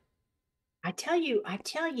 I tell you,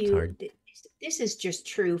 this is just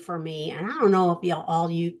true for me. And I don't know if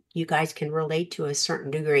you guys can relate to a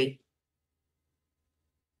certain degree.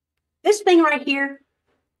 This thing right here.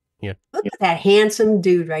 Yeah. Look at that handsome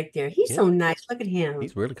dude right there. He's so nice. Look at him.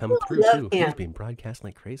 He's really coming through too. He's being broadcast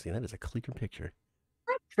like crazy. That is a clear picture.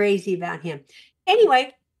 I'm crazy about him.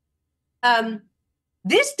 Anyway,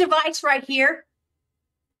 this device right here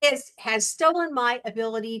has stolen my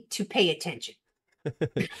ability to pay attention.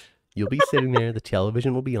 You'll be sitting there, the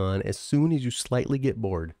television will be on as soon as you slightly get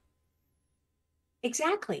bored.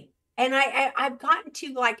 Exactly. And I've gotten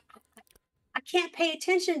to I can't pay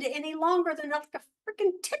attention to any longer than like a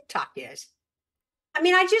freaking TikTok is. I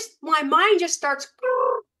mean, my mind just starts.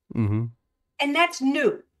 Mm-hmm. And that's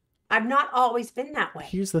new. I've not always been that way.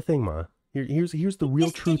 Here's the thing, Ma. Here's the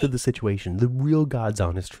real truth of the situation. The real God's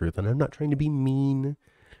honest truth. And I'm not trying to be mean.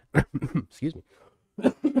 Excuse me.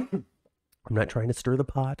 I'm not trying to stir the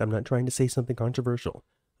pot. I'm not trying to say something controversial.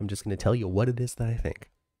 I'm just going to tell you what it is that I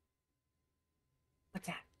think. What's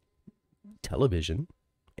that? Television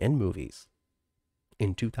and movies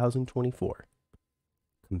in 2024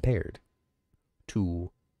 compared to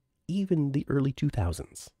even the early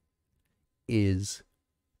 2000s is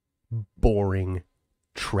boring,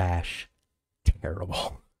 trash,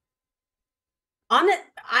 terrible. On it,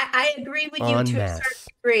 I agree with you to a certain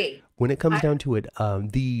degree. When it comes down to it,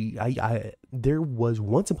 there was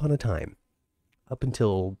once upon a time, up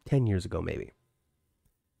until 10 years ago maybe,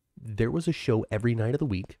 there was a show every night of the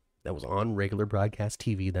week that was on regular broadcast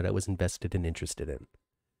TV that I was invested and interested in.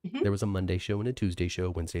 Mm-hmm. There was a Monday show and a Tuesday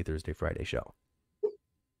show, Wednesday, Thursday, Friday show.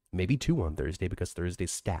 Maybe 2 on Thursday because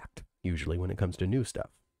Thursday's stacked, usually when it comes to new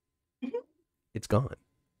stuff. Mm-hmm. It's gone.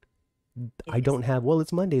 I don't have,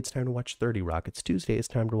 it's Monday, it's time to watch 30 Rock. It's Tuesday, it's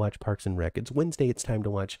time to watch Parks and Rec. It's Wednesday, it's time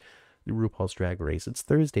to watch the RuPaul's Drag Race. It's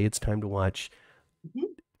Thursday, it's time to watch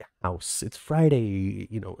House. It's Friday,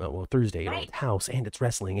 Thursday, it's House, and it's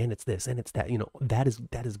wrestling, and it's this, and it's that. That is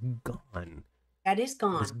gone. That is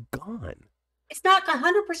gone. It's gone. It's not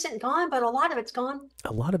 100% gone, but a lot of it's gone.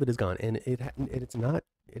 A lot of it is gone, and it's not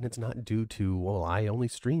due to I only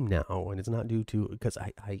stream now, and it's not due to because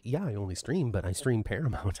I only stream, but I stream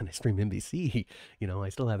Paramount and I stream NBC. I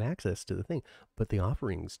still have access to the thing, but the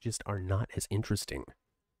offerings just are not as interesting,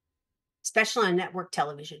 especially on network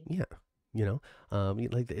television. Yeah.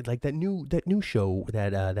 Like that new show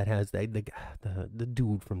that has the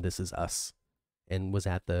dude from This Is Us, and was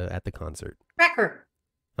at the concert. Tracker.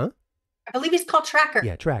 Huh? I believe it's called Tracker.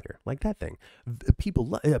 Yeah, Tracker. Like that thing.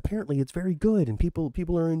 People apparently it's very good, and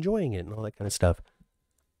people are enjoying it and all that kind of stuff.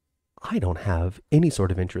 I don't have any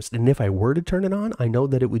sort of interest, and if I were to turn it on, I know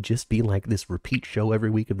that it would just be like this repeat show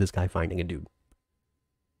every week of this guy finding a dude.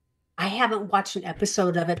 I haven't watched an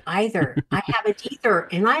episode of it either. I haven't either.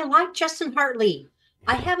 And I like Justin Hartley.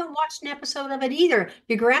 I haven't watched an episode of it either.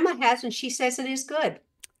 Your grandma has, and she says it is good.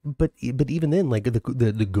 But even then, like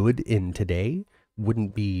the good in today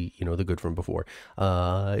wouldn't be, the good from before.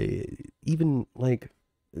 Even like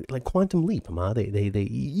Quantum Leap, Ma. They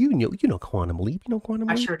Quantum Leap. Quantum Leap.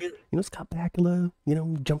 I sure do. Scott Bakula,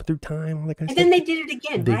 jumping through time, all that kind of stuff. And stuff. then they did it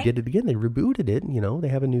again, They did it again. They rebooted it. They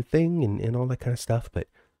have a new thing and all that kind of stuff. But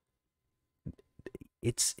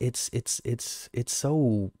it's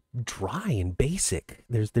so dry and basic.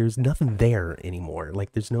 There's nothing there anymore.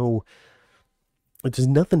 Like there's nothing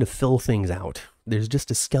to fill things out. There's just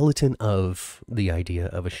a skeleton of the idea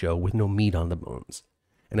of a show with no meat on the bones.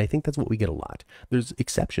 And I think that's what we get a lot. There's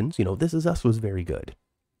exceptions. This Is Us was very good.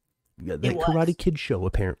 The Karate Kid show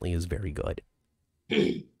apparently is very good.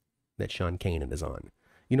 That Sean Kanan is on.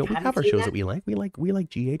 You know, we have our shows that we like. We like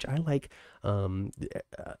GH. I like. I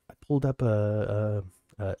pulled up a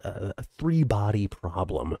three-body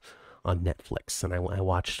problem on Netflix, and I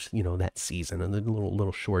watched, you know, that season, and the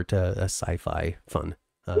little short sci-fi fun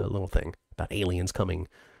little thing about aliens coming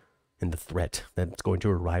and the threat that's going to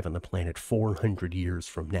arrive on the planet 400 years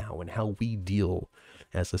from now, and how we deal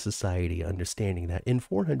as a society, understanding that in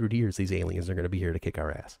 400 years these aliens are going to be here to kick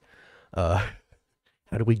our ass.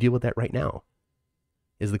 How do we deal with that right now?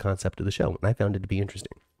 Is the concept of the show, and I found it to be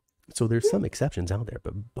interesting. So there's some exceptions out there,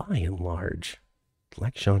 but by and large,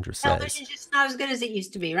 like Chandra says, television's just not as good as it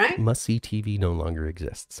used to be, right? Must-see TV no longer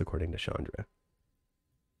exists, according to Chandra.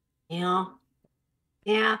 Yeah.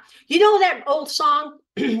 Yeah. You know that old song?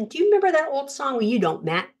 Do you remember that old song? Well, you don't,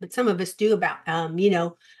 Matt, but some of us do, about,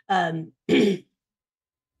 TV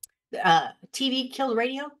killed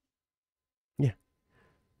radio? Yeah.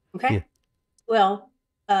 Okay. Yeah. Well,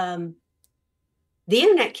 the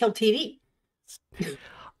internet killed TV.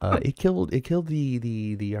 It killed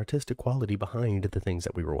the artistic quality behind the things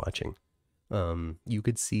that we were watching. You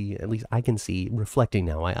could see, at least I can see, reflecting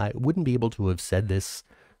now. I wouldn't be able to have said this,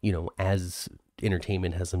 you know, as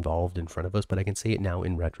entertainment has evolved in front of us, but I can say it now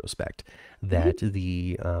in retrospect that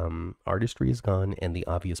the artistry is gone and the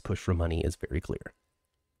obvious push for money is very clear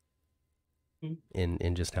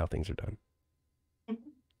in just how things are done.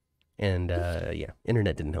 And yeah,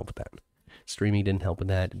 internet didn't help with that. Streaming didn't help with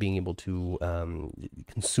that. Being able to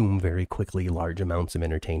consume very quickly large amounts of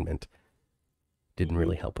entertainment didn't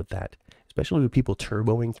really help with that. Especially with people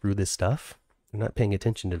turboing through this stuff. They're not paying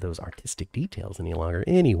attention to those artistic details any longer.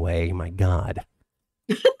 Anyway, my God.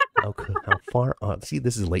 how far on? See,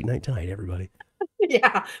 this is late night tonight, everybody.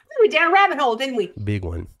 Yeah, we went down a rabbit hole, didn't we? Big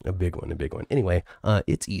one, a big one, a big one. Anyway,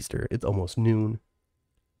 it's Easter. It's almost noon.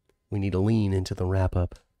 We need to lean into the wrap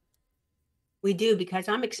up. We do, because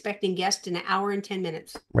I'm expecting guests in an hour and 10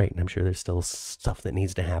 minutes. Right, and I'm sure there's still stuff that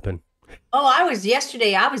needs to happen. Oh, I was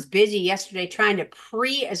busy yesterday trying to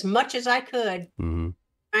as much as I could.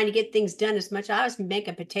 Trying to get things done as much. I was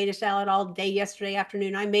making potato salad all day yesterday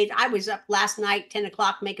afternoon. I was up last night, 10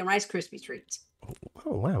 o'clock, making Rice Krispie treats.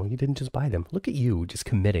 Oh, wow, you didn't just buy them. Look at you, just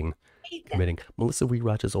committing. Melissa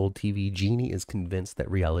rewatches old TV. Jeannie is convinced that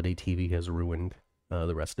reality TV has ruined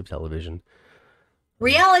the rest of television.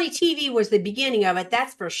 Reality TV was the beginning of it,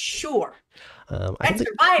 that's for sure. That's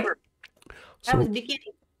Survivor. That was the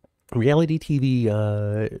beginning. Reality TV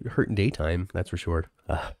hurt in daytime, that's for sure.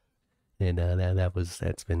 And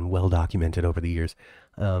that's been well documented over the years.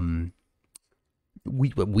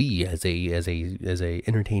 We as a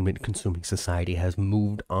entertainment consuming society has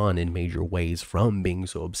moved on in major ways from being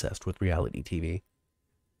so obsessed with reality TV.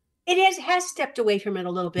 It has stepped away from it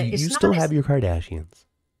a little bit. You still have your Kardashians.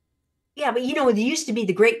 Yeah, but you know, there used to be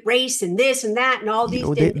The Great Race and this and that and all these.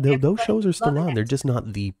 Those shows are still on. They're just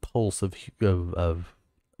not the pulse of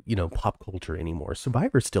you know, pop culture anymore.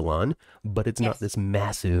 Survivor's still on, but it's not this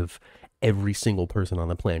massive. Every single person on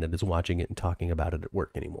the planet is watching it and talking about it at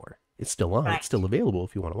work anymore. It's still on. Right. It's still available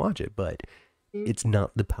if you want to watch it, but it's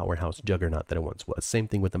not the powerhouse juggernaut that it once was. Same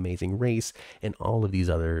thing with Amazing Race and all of these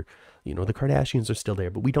other, you know, the Kardashians are still there,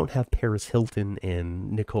 but we don't have Paris Hilton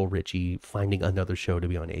and Nicole Richie finding another show to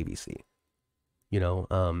be on ABC. You know,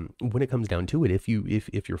 when it comes down to it, if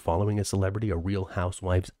you're following a celebrity, a Real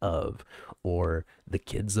Housewives of, or the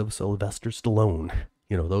kids of Sylvester Stallone,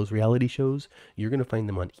 you know, those reality shows, you're going to find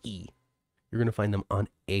them on E. You're going to find them on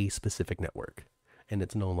a specific network. And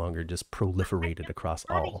it's no longer just proliferated across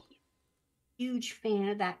all. Huge fan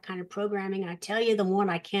of that kind of programming. I tell you, the one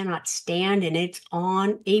I cannot stand, and it's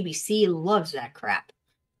on ABC, loves that crap.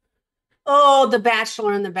 Oh, The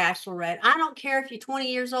Bachelor and The Bachelorette. I don't care if you're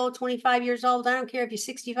 20 years old, 25 years old. I don't care if you're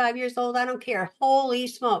 65 years old. I don't care. Holy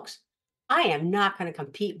smokes. I am not going to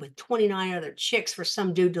compete with 29 other chicks for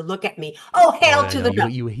some dude to look at me. Oh, hell to the no.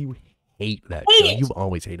 You hate that show. You've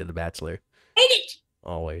always hated The Bachelor. Hate it.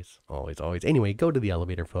 Always. Anyway, go to the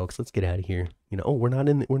elevator, folks. Let's get out of here. You know, we're not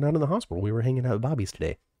in the hospital. We were hanging out at Bobby's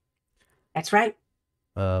today. That's right.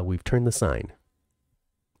 We've turned the sign.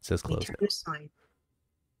 It says close now. The sign.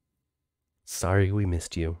 Sorry we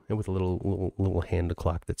missed you. And with a little hand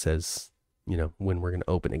clock that says, you know, when we're going to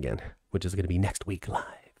open again, which is going to be next week live.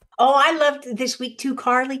 Oh, I loved this week too,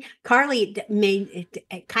 Carly. Carly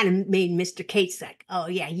it kind of made Mr. Cates like, oh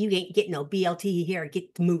yeah, you ain't getting no BLT here.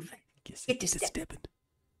 Get to moving. Get to stepping.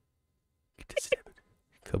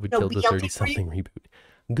 COVID killed the 30-something reboot.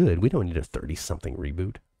 Good. We don't need a 30-something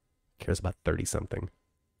reboot. Who cares about 30-something?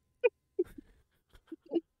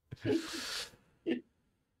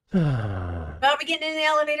 Are we getting in the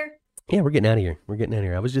elevator? Yeah, we're getting out of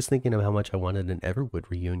here. I was just thinking of how much I wanted an Everwood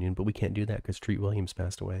reunion, but we can't do that because Treat Williams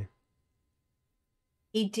passed away.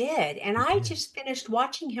 He did. And He I did. just finished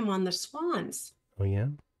watching him on The Swans. Oh yeah.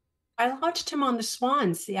 I watched him on The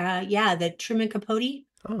Swans. Yeah, the Truman Capote.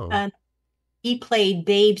 Oh. Uh, he played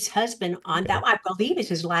Babe's husband on Okay. that. I believe is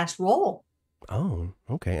his last role. Oh.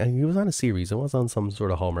 Okay. And he was on a series. It was on some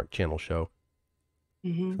sort of Hallmark Channel show.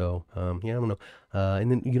 Hmm. So, yeah, I don't know.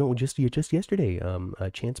 And then just yesterday,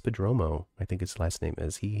 Chance Padromo, I think his last name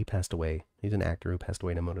is. He passed away. He's an actor who passed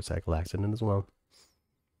away in a motorcycle accident as well.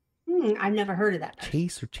 I've never heard of that person.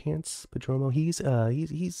 Chase or Chance Padromo.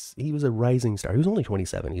 He was a rising star. He was only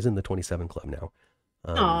 27. He's in the 27 Club now.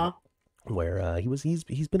 Aw. Where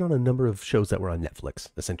he's been on a number of shows that were on Netflix.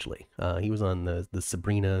 Essentially, he was on the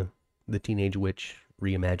Sabrina, the Teenage Witch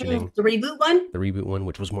reimagining. The reboot one? The reboot one,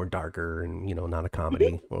 which was more darker and not a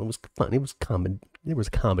comedy. Well, it was fun. It was comedy. There was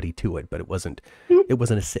comedy to it, but it wasn't. Mhm. It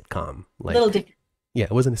wasn't a sitcom A little different. yeah,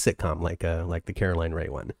 it wasn't a sitcom like the Caroline Ray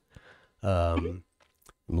one. Um,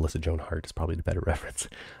 Melissa Joan Hart is probably the better reference.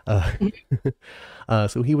 Uh,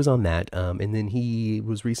 so he was on that, and then he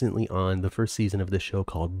was recently on the first season of this show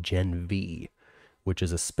called Gen V, which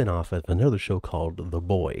is a spinoff of another show called The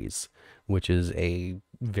Boys, which is a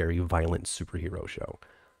very violent superhero show.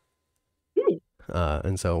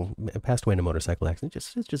 And so passed away in a motorcycle accident.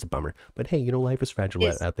 It's just a bummer. But hey, life is fragile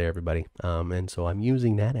Yes. out there, everybody. And so I'm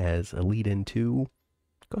using that as a lead into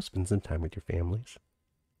go spend some time with your families,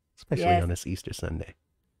 especially Yes. on this Easter Sunday.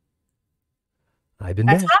 I've been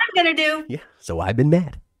That's Matt. what I'm going to do. Yeah, so I've been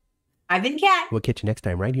Matt. I've been Kat. We'll catch you next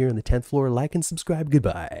time right here on the 10th floor. Like and subscribe.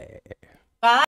 Goodbye.